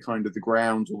like, the kind of the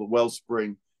ground or the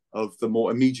wellspring of the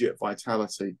more immediate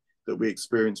vitality that we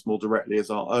experience more directly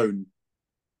as our own.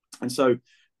 And so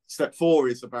step 4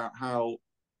 is about how,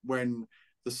 when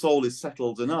the soul is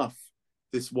settled enough,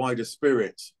 this wider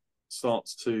spirit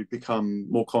starts to become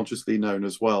more consciously known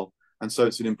as well. And so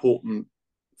it's an important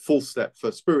 4th step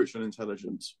for spiritual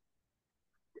intelligence.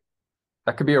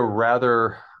 That could be a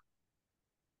rather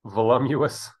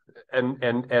voluminous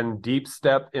and deep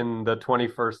step in the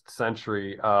 21st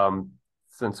century,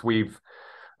 since we've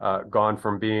gone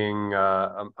from being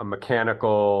a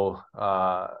mechanical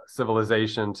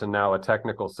civilization to now a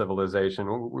technical civilization.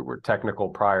 We were technical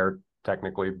prior,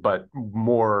 technically, but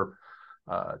more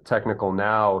technical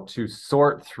now, to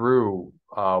sort through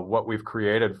what we've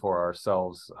created for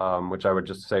ourselves, which I would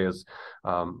just say is,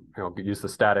 use the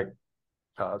static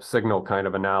signal kind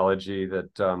of analogy,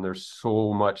 that there's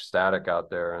so much static out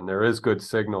there, and there is good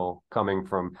signal coming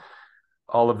from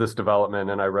all of this development.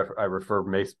 And I refer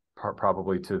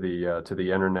probably to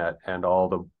the internet and all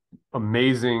the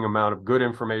amazing amount of good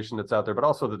information that's out there, but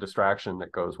also the distraction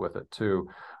that goes with it too.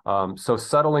 So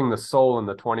settling the soul in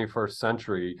the 21st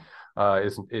century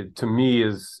to me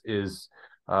is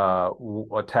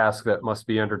a task that must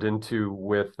be entered into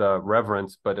with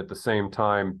reverence, but at the same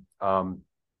time,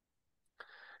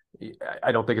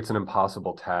 I don't think it's an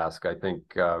impossible task. I think,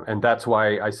 and that's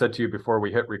why I said to you before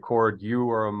we hit record, you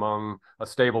are among a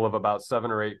stable of about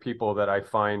 7 or 8 people that I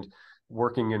find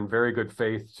working in very good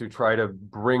faith to try to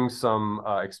bring some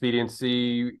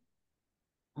expediency,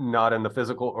 not in the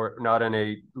physical or not in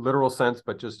a literal sense,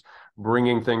 but just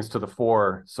bringing things to the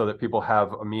fore so that people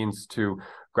have a means to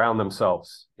ground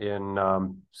themselves in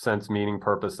sense, meaning,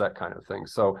 purpose, that kind of thing.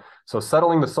 So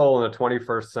settling the soul in the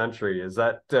 21st century, does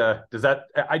that,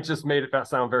 I just made it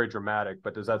sound very dramatic,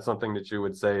 but is that something that you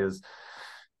would say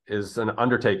is an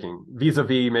undertaking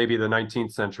vis-a-vis maybe the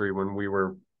 19th century, when we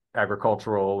were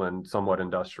agricultural and somewhat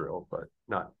industrial, but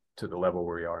not to the level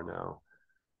where we are now?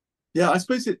 Yeah, I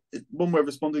suppose one way of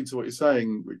responding to what you're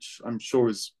saying, which I'm sure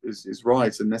is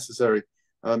right and necessary,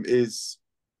 is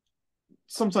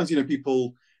sometimes,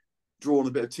 people draw on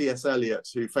a bit of T.S. Eliot,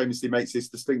 who famously makes this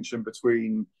distinction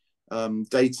between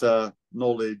data,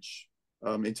 knowledge,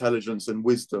 intelligence and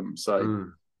wisdom, say.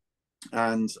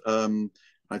 And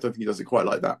I don't think he does it quite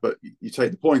like that, but you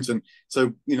take the point. And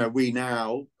so, we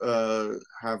now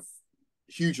have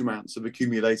huge amounts of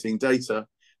accumulating data,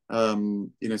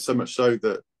 so much so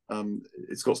that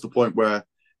it's got to the point where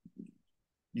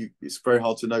it's very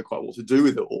hard to know quite what to do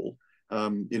with it all.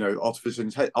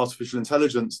 Artificial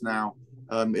intelligence now,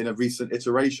 in a recent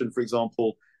iteration, for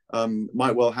example,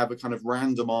 might well have a kind of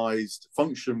randomized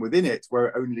function within it where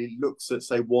it only looks at,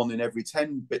 say, 1 in every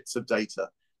 10 bits of data,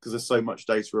 because there's so much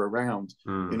data around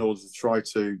in order to try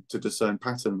to discern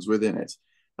patterns within it.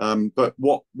 But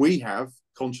what we have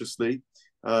consciously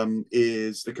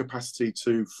is the capacity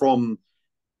to, from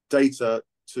data,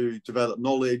 to develop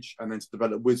knowledge and then to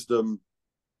develop wisdom.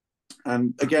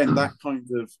 And again, that kind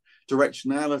of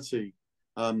directionality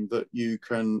that you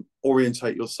can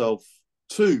orientate yourself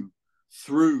to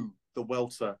through the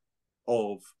welter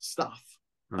of stuff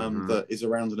that is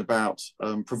around and about,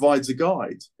 provides a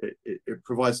guide. It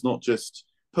provides not just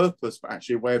purpose, but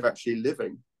actually a way of actually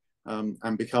living,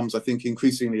 and becomes, I think,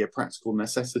 increasingly a practical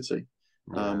necessity.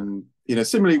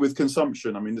 Similarly with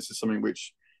consumption, I mean, this is something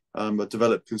which a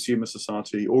developed consumer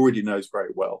society already knows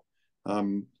very well.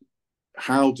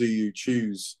 How do you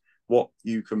choose what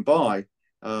you can buy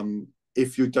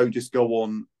if you don't just go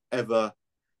on ever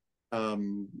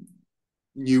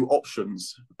new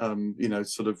options,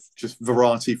 sort of just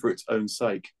variety for its own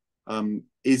sake?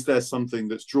 Is there something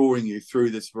that's drawing you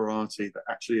through this variety that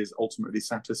actually is ultimately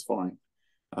satisfying?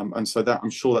 And so that, I'm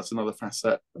sure that's another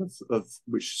facet of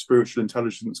which spiritual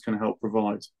intelligence can help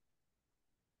provide.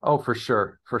 Oh, for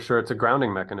sure. For sure. It's a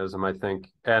grounding mechanism, I think.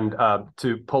 And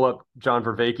to pull up John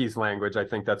Vervaeke's language, I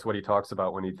think that's what he talks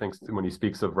about when he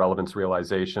speaks of relevance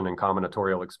realization and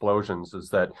combinatorial explosions, is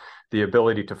that the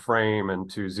ability to frame and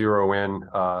to zero in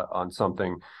on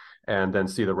something and then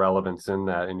see the relevance in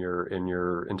that, in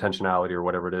your intentionality or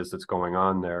whatever it is that's going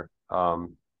on there,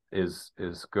 is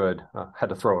good. Had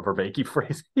to throw a Vervaeke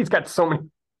phrase. He's got so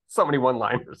many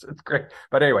one-liners. It's great.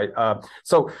 But anyway,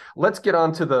 so let's get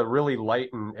on to the really light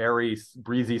and airy,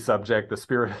 breezy subject, the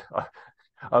spirit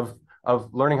of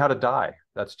learning how to die.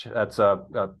 That's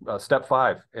step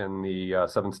 5 in the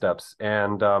 7 steps.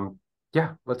 And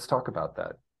let's talk about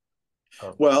that.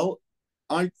 Well,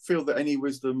 I feel that any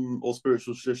wisdom or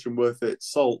spiritual tradition worth its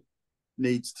salt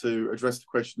needs to address the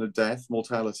question of death,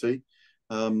 mortality,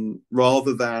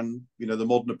 rather than, the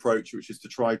modern approach, which is to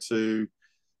try to,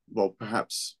 well,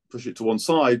 perhaps push it to one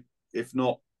side, if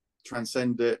not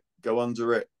transcend it, go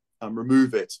under it,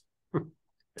 remove it.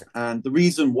 And the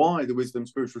reason why the wisdom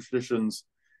spiritual traditions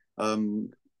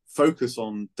focus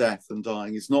on death and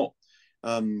dying is not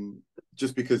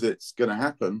just because it's going to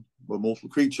happen, we're mortal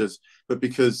creatures, but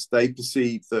because they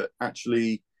perceive that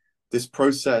actually this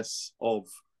process of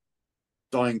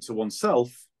dying to oneself,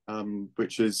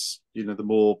 which is, the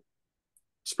more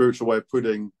spiritual way of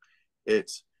putting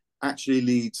it, actually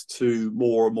leads to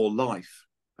more and more life.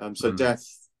 So death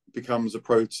becomes a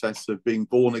process of being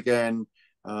born again.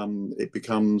 It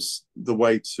becomes the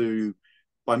way to,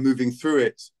 by moving through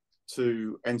it,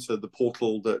 to enter the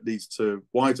portal that leads to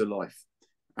wider life.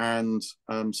 And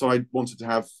so I wanted to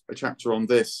have a chapter on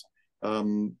this,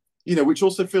 which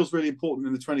also feels really important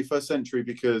in the 21st century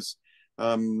because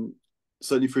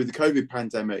certainly through the COVID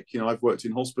pandemic, I've worked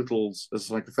in hospitals as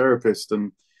a psychotherapist,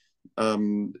 and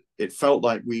it felt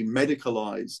like we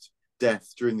medicalized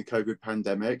death during the COVID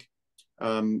pandemic,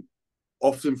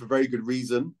 often for very good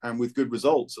reason and with good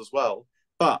results as well.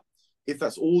 But if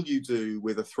that's all you do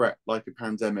with a threat like a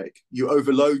pandemic, you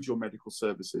overload your medical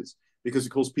services because,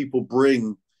 of course, people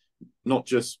bring not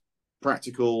just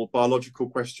practical biological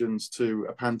questions to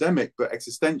a pandemic, but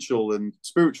existential and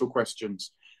spiritual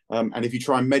questions. And if you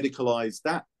try and medicalize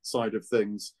that side of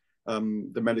things,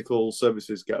 the medical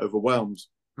services get overwhelmed.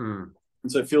 And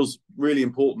so it feels really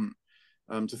important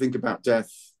to think about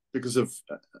death because of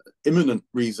imminent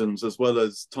reasons as well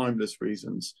as timeless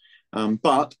reasons.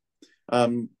 But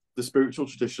the spiritual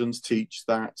traditions teach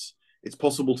that it's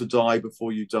possible to die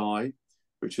before you die,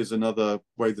 which is another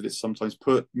way that it's sometimes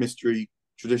put. Mystery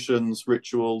traditions,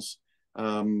 rituals,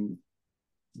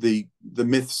 the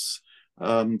myths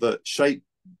that shape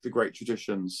the great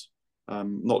traditions,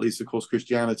 not least, of course,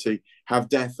 Christianity, have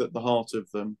death at the heart of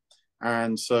them.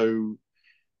 And so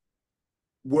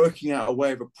working out a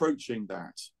way of approaching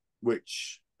that,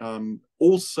 which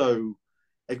also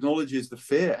acknowledges the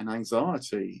fear and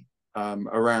anxiety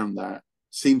around that,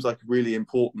 seems like a really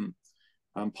important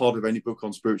part of any book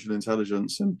on spiritual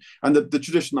intelligence. And the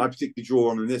tradition I particularly draw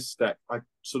on in this step, I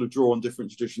sort of draw on different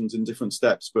traditions in different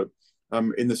steps, but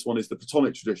in this one is the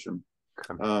Platonic tradition,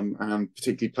 and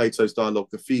particularly Plato's dialogue,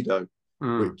 the Phaedo,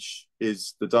 Mm. which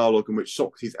is the dialogue in which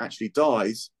Socrates actually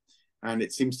dies. And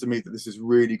it seems to me that this is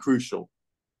really crucial.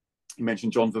 You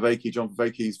mentioned John Vervaeke. John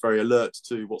Vervaeke is very alert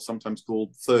to what's sometimes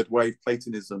called third wave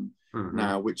Platonism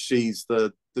now, which sees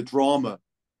the drama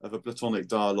of a Platonic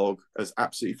dialogue as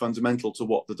absolutely fundamental to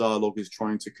what the dialogue is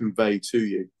trying to convey to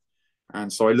you.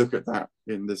 And so I look at that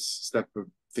in this step of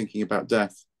thinking about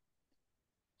death.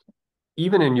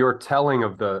 Even in your telling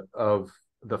of the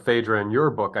Phaedra in your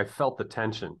book, I felt the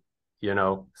tension,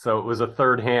 so it was a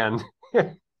third hand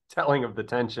telling of the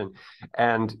tension,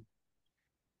 and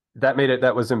that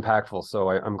was impactful. So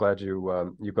I'm glad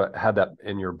you had that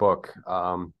in your book.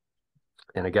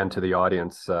 And again, to the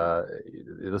audience,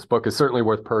 this book is certainly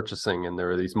worth purchasing. And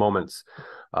there are these moments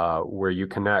where you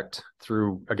connect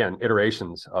through, again,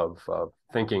 iterations of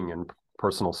thinking and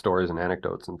personal stories and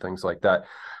anecdotes and things like that.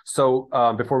 So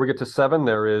before we get to 7,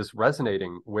 there is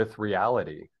resonating with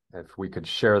reality. If we could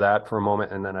share that for a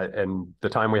moment, and then and the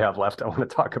time we have left, I want to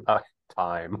talk about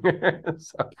time.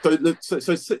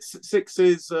 So 6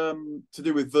 is to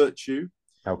do with virtue.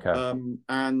 Okay.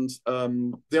 And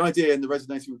the idea in the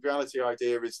resonating with reality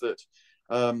idea is that,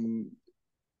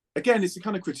 again, it's a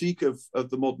kind of critique of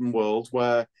the modern world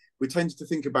where we tend to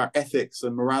think about ethics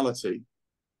and morality.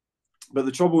 But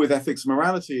the trouble with ethics and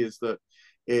morality is that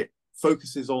it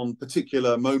focuses on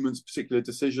particular moments, particular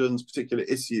decisions, particular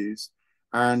issues,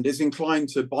 and is inclined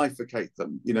to bifurcate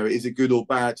them. Is it good or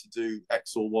bad to do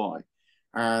X or Y?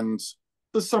 And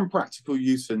there's some practical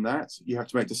use in that. You have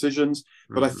to make decisions.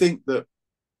 But I think that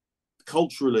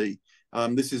culturally,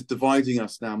 this is dividing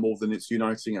us now more than it's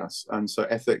uniting us. And so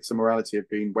ethics and morality have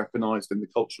been weaponized in the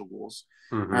culture wars.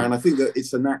 And I think that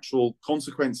it's a natural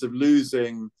consequence of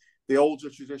losing the older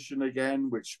tradition again,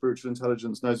 which spiritual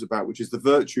intelligence knows about, which is the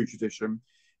virtue tradition,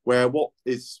 where what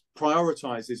is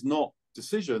prioritized is not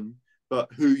decision, but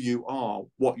who you are,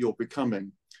 what you're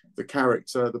becoming, the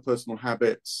character, the personal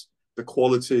habits, the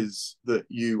qualities that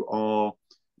you are,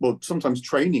 well, sometimes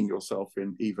training yourself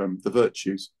in, even the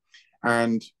virtues.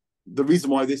 And the reason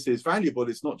why this is valuable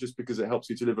is not just because it helps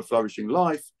you to live a flourishing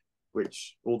life,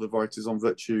 which all the writers on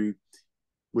virtue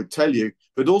would tell you,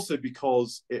 but also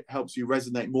because it helps you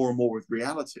resonate more and more with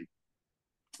reality.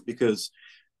 Because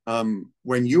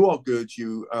when you are good,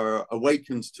 you are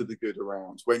awakened to the good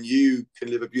around. When you can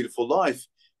live a beautiful life,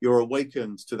 you're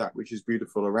awakened to that which is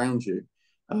beautiful around you.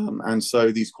 And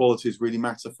so these qualities really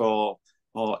matter for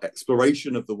our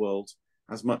exploration of the world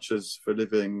as much as for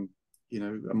living,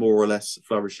 a more or less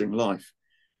flourishing life.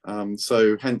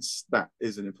 So hence that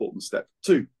is an important step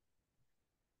too.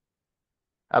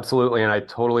 Absolutely. And I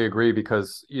totally agree,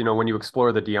 because, when you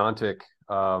explore the deontic,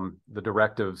 the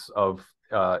directives of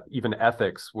even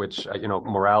ethics, which,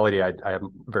 morality,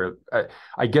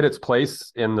 I get its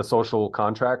place in the social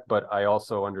contract, but I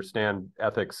also understand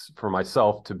ethics for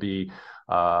myself to be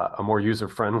a more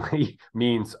user-friendly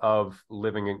means of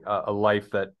living a life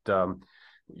that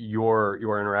your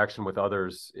interaction with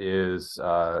others is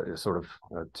sort of,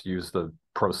 to use the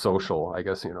pro-social, I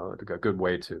guess, a good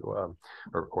way to,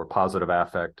 or positive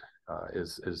affect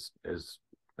is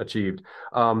achieved.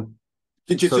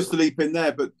 Just to leap in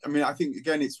there, but I mean, I think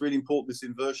again, it's really important, this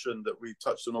inversion that we've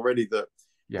touched on already, that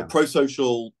the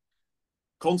pro-social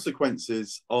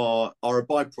consequences are a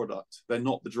byproduct. They're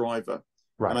not the driver.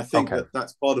 Right. And I think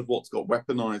that's part of what's got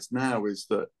weaponized now, is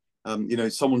that,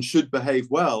 someone should behave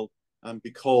well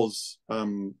because,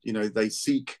 they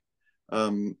seek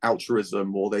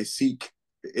altruism, or they seek,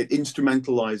 it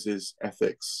instrumentalizes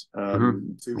ethics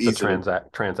too easily.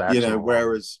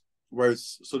 Transactional.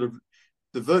 Whereas sort of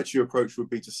the virtue approach would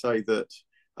be to say that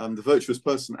the virtuous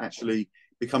person actually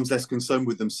becomes less concerned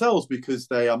with themselves because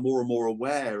they are more and more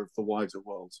aware of the wider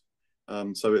world.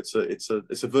 So it's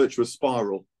a virtuous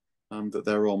spiral that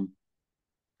they're on.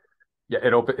 Yeah,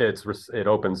 it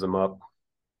opens them up.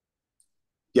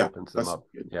 Yeah, opens them up.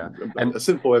 Yeah, and a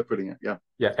simple way of putting it. Yeah,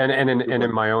 yeah, and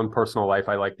in my own personal life,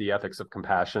 I like the ethics of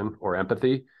compassion or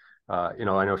empathy. I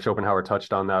know Schopenhauer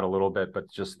touched on that a little bit, but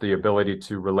just the ability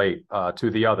to relate to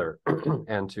the other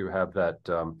and to have that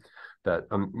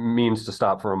means to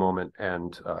stop for a moment.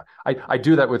 And I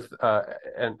do that with,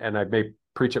 and I may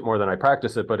preach it more than I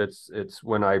practice it, but it's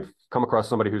when I've come across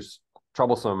somebody who's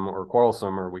troublesome or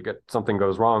quarrelsome, or something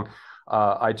goes wrong,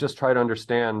 I just try to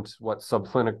understand what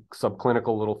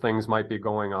subclinical little things might be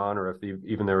going on, or if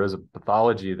even there is a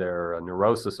pathology there, a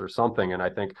neurosis or something. And I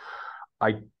think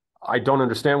I don't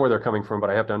understand where they're coming from, but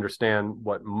I have to understand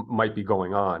what might be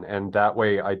going on. And that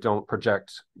way I don't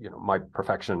project, my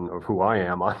perfection of who I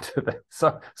am onto them.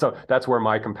 So that's where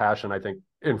my compassion, I think,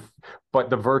 but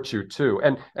the virtue too.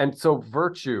 And so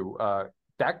virtue,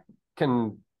 that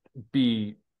can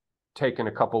be taken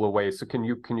a couple of ways. So can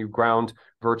you ground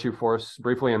virtue for us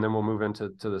briefly, and then we'll move into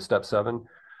the step 7?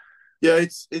 Yeah,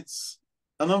 it's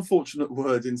an unfortunate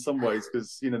word in some ways,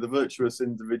 because the virtuous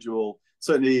individual,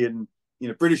 certainly in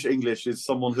British English, is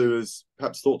someone who is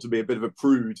perhaps thought to be a bit of a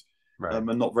prude, Right.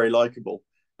 and not very likable.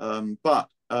 But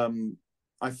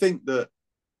I think that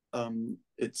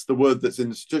it's the word that's in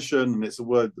the tradition, and it's a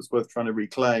word that's worth trying to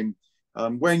reclaim.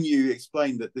 When you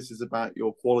explain that this is about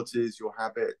your qualities, your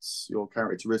habits, your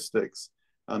characteristics,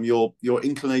 your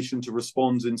inclination to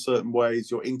respond in certain ways,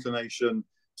 your inclination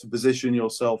to position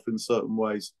yourself in certain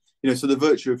ways. So the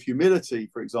virtue of humility,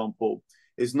 for example,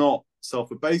 is not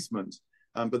self-abasement,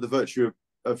 but the virtue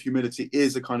of humility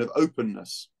is a kind of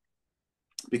openness,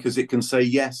 because it can say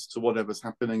yes to whatever's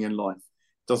happening in life.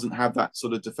 It doesn't have that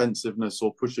sort of defensiveness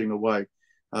or pushing away.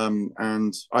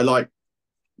 And I like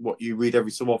what you read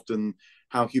every so often,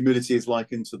 how humility is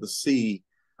likened to the sea,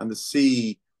 and the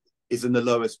sea is in the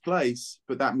lowest place,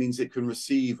 but that means it can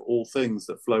receive all things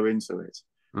that flow into it.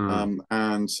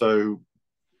 And so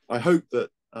I hope that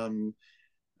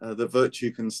the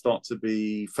virtue can start to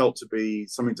be felt to be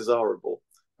something desirable,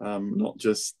 not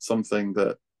just something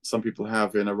that some people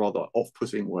have in a rather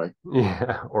off-putting way.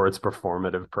 Yeah, or it's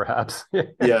performative, perhaps.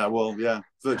 Yeah, well, yeah,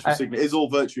 virtual signaling is all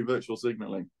virtual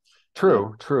signaling.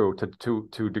 True, true,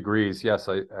 to degrees. Yes,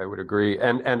 I would agree.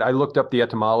 And I looked up the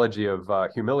etymology of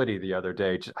humility the other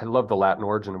day. I love the Latin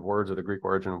origin of words, or the Greek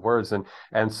origin of words,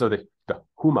 and so the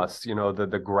humus,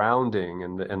 the grounding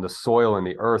and the soil and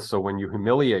the earth. So when you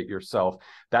humiliate yourself,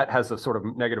 that has a sort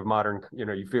of negative modern,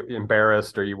 you feel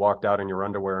embarrassed, or you walked out in your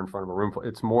underwear in front of a room.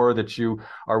 It's more that you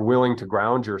are willing to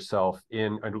ground yourself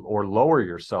in, or lower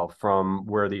yourself from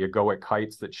where the egoic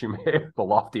heights that you may have, the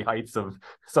lofty heights of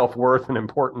self-worth and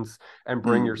importance, and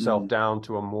bring yourself down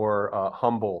to a more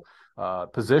humble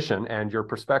position, and your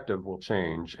perspective will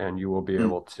change, and you will be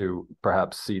able to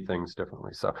perhaps see things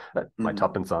differently. So my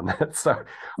tuppence on that. So,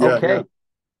 okay, yeah.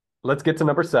 Let's get to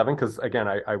number 7, because again,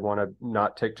 I want to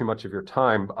not take too much of your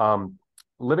time.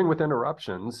 Living with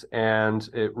interruptions, and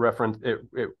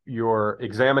you're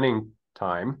examining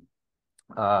time.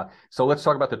 So let's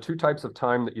talk about the 2 types of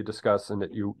time that you discuss and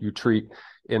that you treat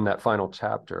in that final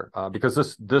chapter, because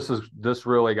this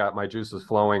really got my juices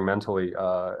flowing mentally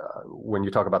when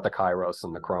you talk about the kairos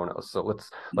and the chronos. So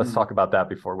let's talk about that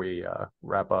before we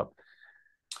wrap up.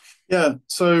 Yeah.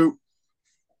 So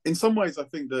in some ways, I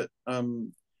think that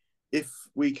if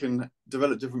we can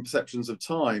develop different perceptions of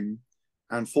time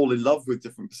and fall in love with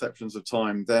different perceptions of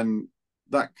time, then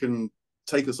that can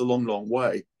take us a long, long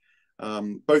way.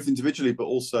 Both individually, but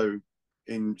also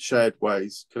in shared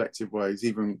ways, collective ways,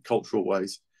 even cultural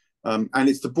ways. And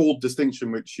it's the broad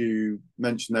distinction which you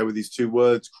mentioned there with these 2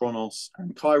 words, chronos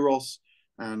and kairos,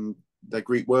 and they're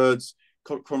Greek words.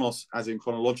 Chronos as in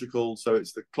chronological, so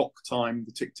it's the clock time,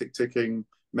 the tick, tick, ticking,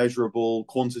 measurable,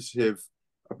 quantitative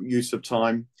use of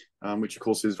time, which of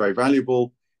course is very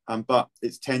valuable. But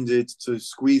it's tended to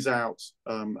squeeze out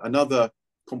another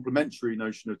complementary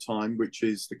notion of time, which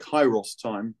is the kairos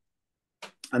time.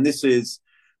 And this is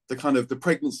the kind of the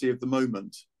pregnancy of the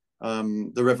moment,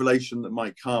 the revelation that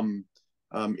might come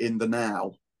in the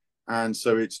now. And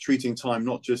so it's treating time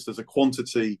not just as a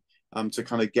quantity to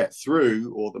kind of get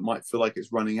through, or that might feel like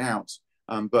it's running out,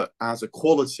 but as a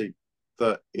quality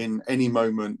that in any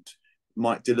moment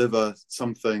might deliver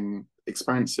something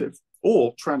expansive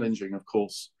or challenging, of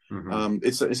course.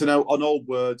 It's an old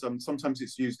word. Sometimes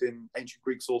it's used in ancient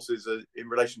Greek sources in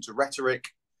relation to rhetoric.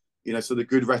 So the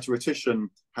good rhetorician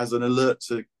has an alert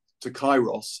to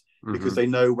kairos, because they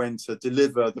know when to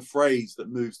deliver the phrase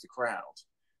that moves the crowd.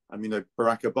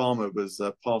 Barack Obama was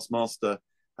a past master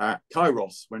at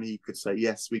kairos, when he could say,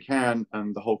 yes, we can,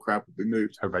 and the whole crowd would be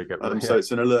moved. So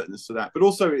it's an alertness to that. But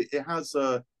also it has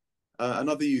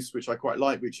another use which I quite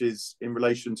like, which is in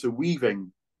relation to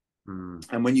weaving.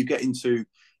 And when you get into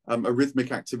a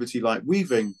rhythmic activity like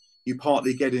weaving, you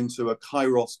partly get into a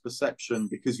kairos perception,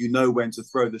 because you know when to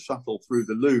throw the shuttle through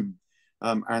the loom.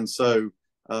 And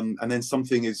then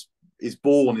something is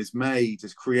born, is made,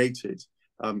 is created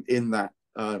in that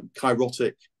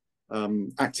kairotic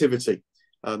activity.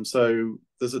 So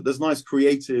there's nice,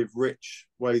 creative, rich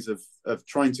ways of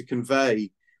trying to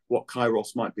convey what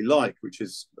kairos might be like, which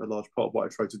is a large part of what I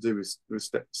try to do with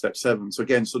step 7. So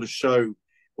again, sort of show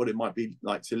what it might be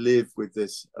like to live with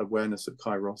this awareness of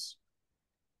kairos.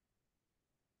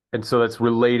 And so that's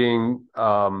relating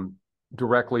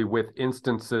directly with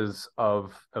instances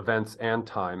of events and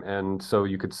time. And so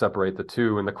you could separate the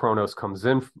 2, and the chronos comes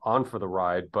on for the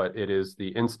ride, but it is the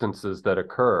instances that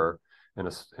occur in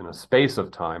a space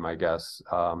of time, I guess.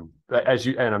 And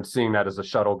I'm seeing that as the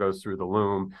shuttle goes through the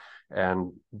loom,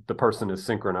 and the person is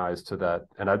synchronized to that.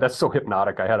 And that's so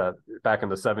hypnotic. I had back in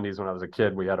the 70s when I was a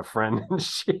kid, we had a friend and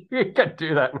she could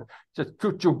do that. And just,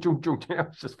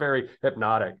 it's just very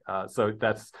hypnotic. So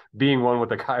that's being one with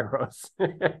the Kairos.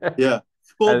 Yeah.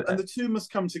 Well, and the two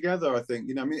must come together, I think.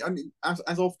 I mean,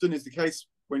 as often is the case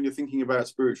when you're thinking about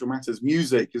spiritual matters,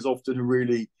 music is often a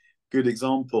really good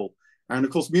example. And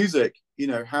of course, music,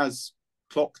 has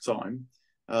clock time.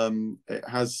 It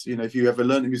has, if you ever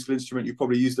learned a musical instrument, you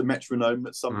probably used a metronome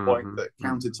at some point that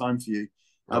counted time for you.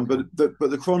 Okay.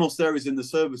 But the chronos there is in the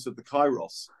service of the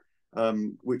kairos,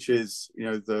 which is,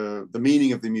 the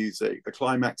meaning of the music, the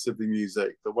climax of the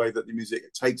music, the way that the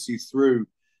music takes you through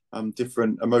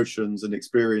different emotions and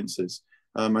experiences.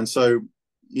 And so,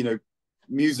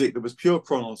 music that was pure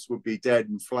chronos would be dead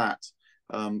and flat,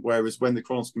 whereas when the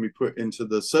chronos can be put into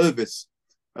the service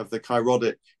of the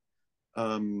kairotic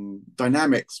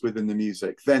dynamics within the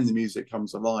music, then the music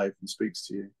comes alive and speaks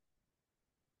to you.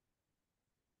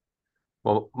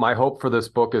 Well, my hope for this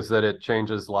book is that it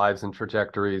changes lives and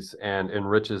trajectories and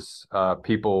enriches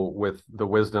people with the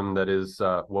wisdom that is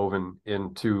woven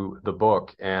into the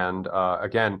book. And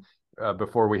again,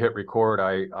 before we hit record,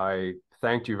 I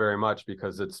thanked you very much,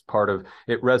 because it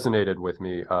resonated with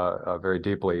me very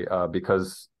deeply,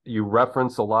 because you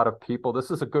reference a lot of people. This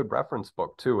is a good reference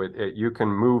book too. You can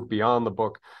move beyond the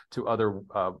book to other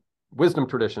wisdom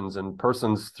traditions and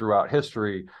persons throughout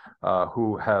history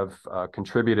who have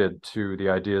contributed to the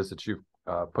ideas that you've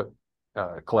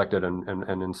collected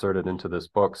and inserted into this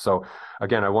book. So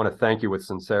again, I want to thank you with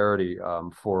sincerity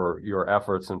for your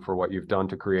efforts and for what you've done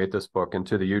to create this book. And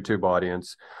to the YouTube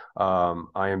audience,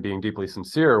 I am being deeply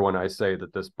sincere when I say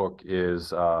that this book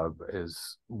is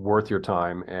worth your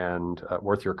time and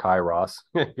worth your kairos,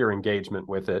 your engagement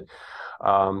with it.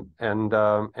 And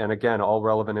again, all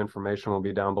relevant information will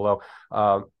be down below.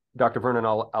 Dr. Vernon,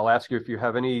 I'll ask you if you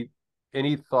have any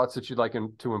thoughts that you'd like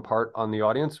to impart on the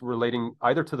audience relating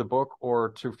either to the book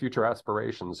or to future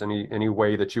aspirations. Any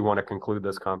way that you want to conclude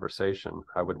this conversation,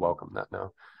 I would welcome that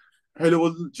now. Hey,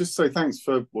 well, just say thanks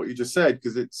for what you just said,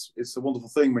 because it's a wonderful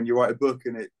thing when you write a book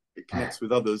and it connects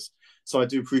with others. So I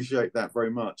do appreciate that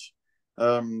very much.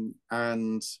 Also,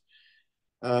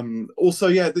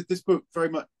 yeah, this book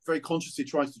very consciously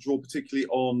tries to draw particularly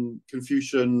on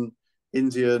Confucian,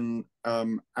 Indian,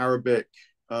 Arabic,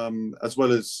 as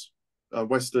well as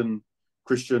Western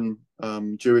Christian,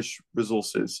 Jewish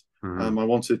resources. I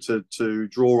wanted to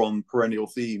draw on perennial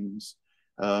themes,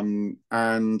 also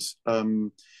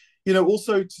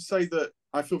to say that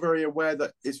I feel very aware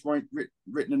that it's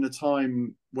written in a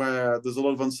time where there's a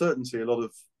lot of uncertainty, a lot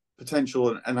of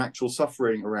potential and actual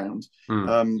suffering around.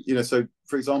 So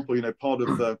for example, part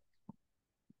of the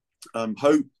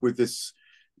hope with this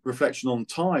reflection on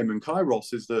time and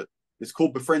kairos is that it's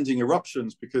called befriending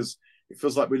eruptions, because it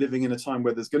feels like we're living in a time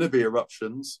where there's going to be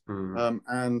eruptions.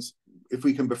 And if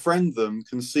we can befriend them,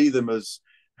 can see them as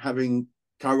having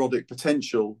kairotic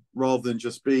potential rather than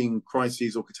just being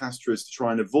crises or catastrophes to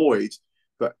try and avoid,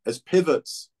 but as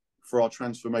pivots for our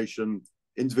transformation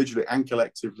individually and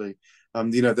collectively,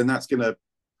 then that's going to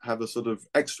have a sort of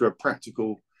extra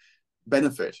practical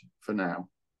benefit for now.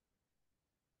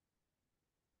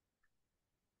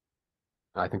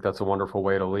 I think that's a wonderful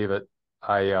way to leave it.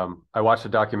 I watched a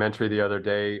documentary the other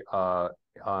day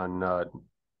on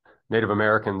Native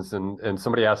Americans, and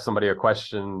somebody asked somebody a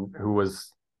question who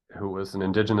was an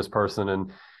indigenous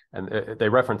person, and they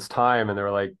referenced time, and they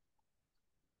were like,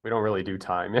 we don't really do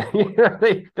time.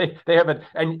 They haven't,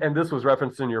 and this was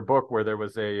referenced in your book, where there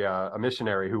was a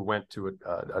missionary who went to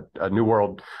a New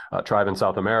World tribe in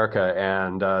South America,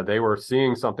 and they were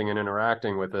seeing something and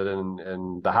interacting with it,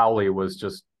 and the haole was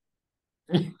just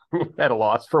at a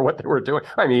loss for what they were doing.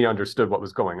 I mean, he understood what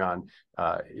was going on,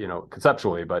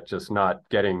 conceptually, but just not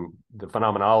getting the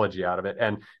phenomenology out of it.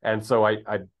 And so I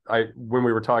when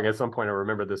we were talking at some point, I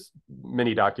remember this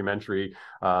mini documentary.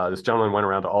 This gentleman went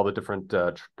around to all the different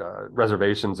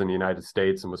reservations in the United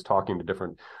States and was talking to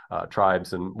different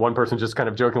tribes. And one person just kind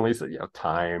of jokingly said,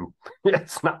 time,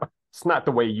 it's not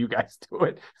the way you guys do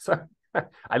it. So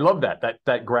I love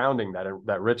that grounding,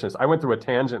 that richness. I went through a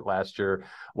tangent last year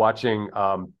watching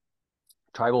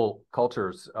tribal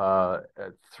cultures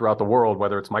throughout the world,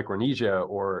 whether it's Micronesia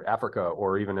or Africa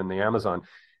or even in the Amazon,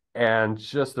 and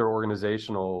just their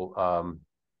organizational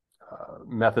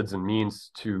methods and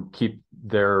means to keep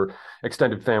their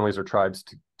extended families or tribes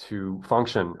to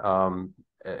function.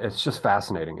 It's just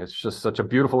fascinating. It's just such a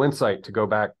beautiful insight to go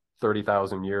back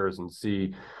 30,000 years and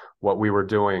see what we were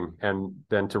doing, and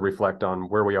then to reflect on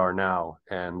where we are now.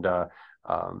 And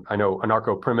I know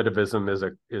anarcho-primitivism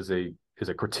is is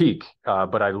a critique,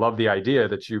 but I love the idea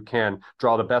that you can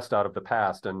draw the best out of the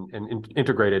past and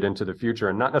integrate it into the future,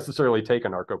 and not necessarily take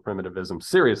anarcho-primitivism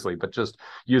seriously, but just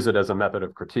use it as a method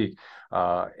of critique.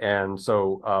 And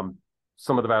so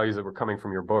some of the values that were coming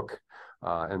from your book,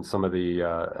 and some of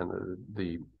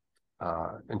the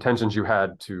intentions you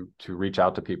had to reach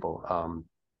out to people,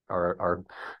 are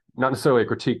not necessarily a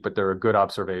critique, but they're a good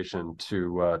observation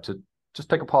to just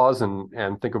take a pause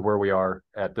and think of where we are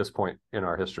at this point in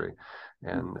our history,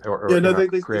 and or in our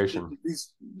creation.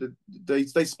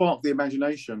 They spark the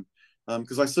imagination,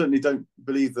 because I certainly don't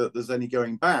believe that there's any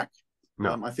going back.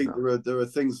 No, I think there are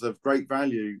things of great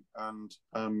value, and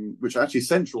which are actually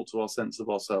central to our sense of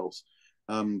ourselves,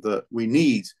 that we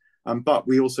need, but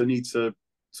we also need to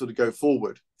sort of go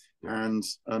forward. And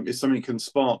if something can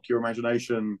spark your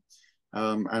imagination,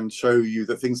 and show you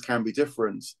that things can be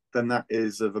different, then that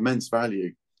is of immense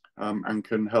value, and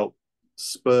can help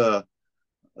spur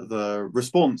the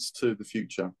response to the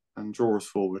future and draw us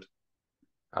forward.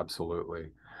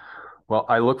 Absolutely. Well,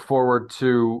 I look forward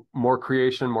to more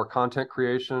creation, more content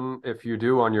creation. If you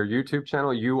do on your YouTube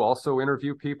channel, you also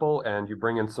interview people and you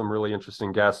bring in some really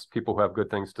interesting guests, people who have good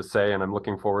things to say, and I'm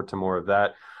looking forward to more of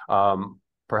that.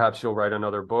 Perhaps you'll write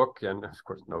another book, and of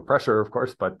course, no pressure, of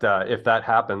course, but if that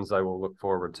happens, I will look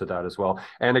forward to that as well.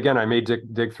 And again, I may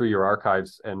dig through your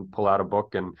archives and pull out a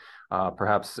book, and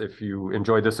perhaps if you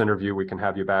enjoyed this interview, we can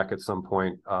have you back at some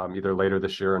point, either later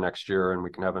this year or next year, and we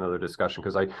can have another discussion,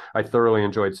 because I thoroughly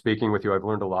enjoyed speaking with you. I've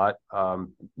learned a lot,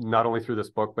 not only through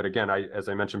this book, but again, as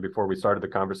I mentioned before we started the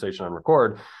conversation on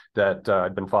record, that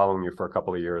I've been following you for a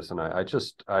couple of years, and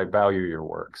I value your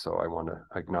work. So I want to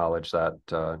acknowledge that,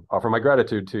 offer my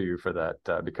gratitude to you for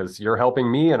that, because you're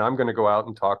helping me, and I'm going to go out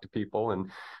and talk to people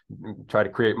and try to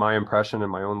create my impression in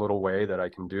my own little way that I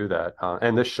can do that.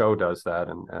 And this show does that.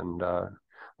 And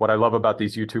what I love about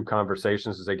these YouTube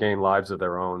conversations is they gain lives of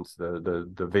their own.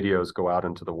 The videos go out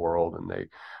into the world, and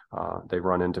they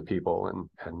run into people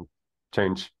and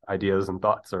change ideas and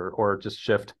thoughts, or just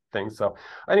shift things. So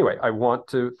anyway, I want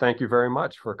to thank you very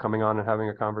much for coming on and having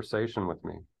a conversation with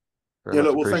me.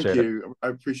 Thank you. I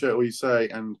appreciate all you say,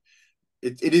 and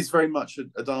it is very much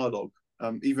a dialogue.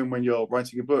 Even when you're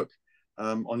writing a book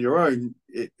on your own,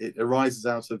 it arises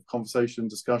out of conversation,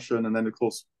 discussion, and then of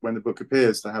course when the book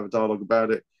appears, to have a dialogue about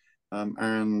it,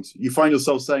 and you find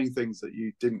yourself saying things that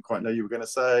you didn't quite know you were going to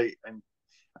say, and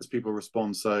as people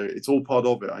respond. So it's all part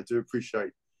of it. I do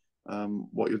appreciate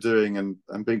what you're doing,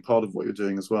 and being part of what you're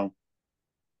doing as well.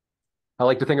 I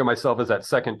like to think of myself as that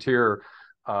second tier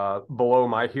below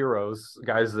my heroes,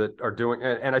 guys that are doing,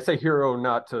 and I say hero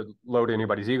not to load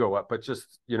anybody's ego up, but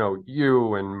just,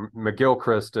 you and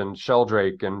McGilchrist and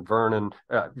Sheldrake and Vernon,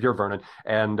 you're Vernon,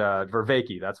 and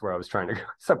Vervaeke, that's where I was trying to go.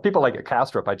 So people like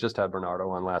Kastrup, I just had Bernardo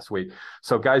on last week.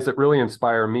 So guys that really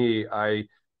inspire me, I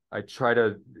try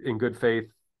to, in good faith,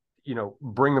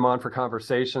 bring them on for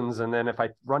conversations. And then if I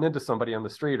run into somebody on the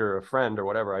street or a friend or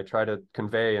whatever, I try to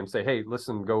convey and say, hey,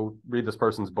 listen, go read this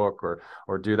person's book,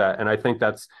 or do that. And I think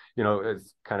that's,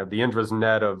 it's kind of the Indra's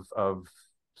net of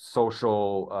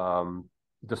social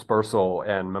dispersal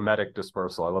and mimetic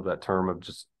dispersal. I love that term, of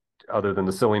just, other than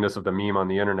the silliness of the meme on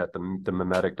the internet, the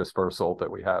mimetic dispersal that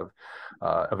we have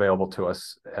available to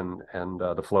us, and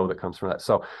the flow that comes from that.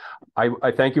 So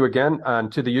I thank you again.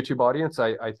 And to the YouTube audience,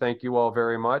 I thank you all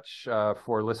very much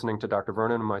for listening to Dr.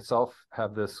 Vernon and myself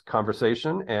have this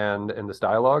conversation and in this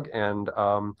dialogue. And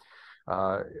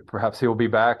perhaps he'll be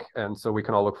back, and so we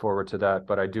can all look forward to that.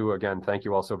 But I do, again, thank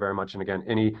you all so very much. And again,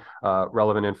 any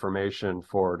relevant information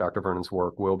for Dr. Vernon's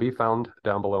work will be found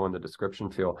down below in the description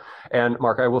field. And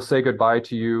Mark, I will say goodbye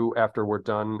to you after we're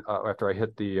done, after I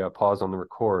hit the pause on the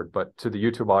record. But to the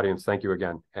YouTube audience, thank you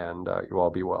again, and you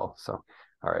all be well. So,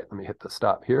 all right, let me hit the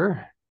stop here.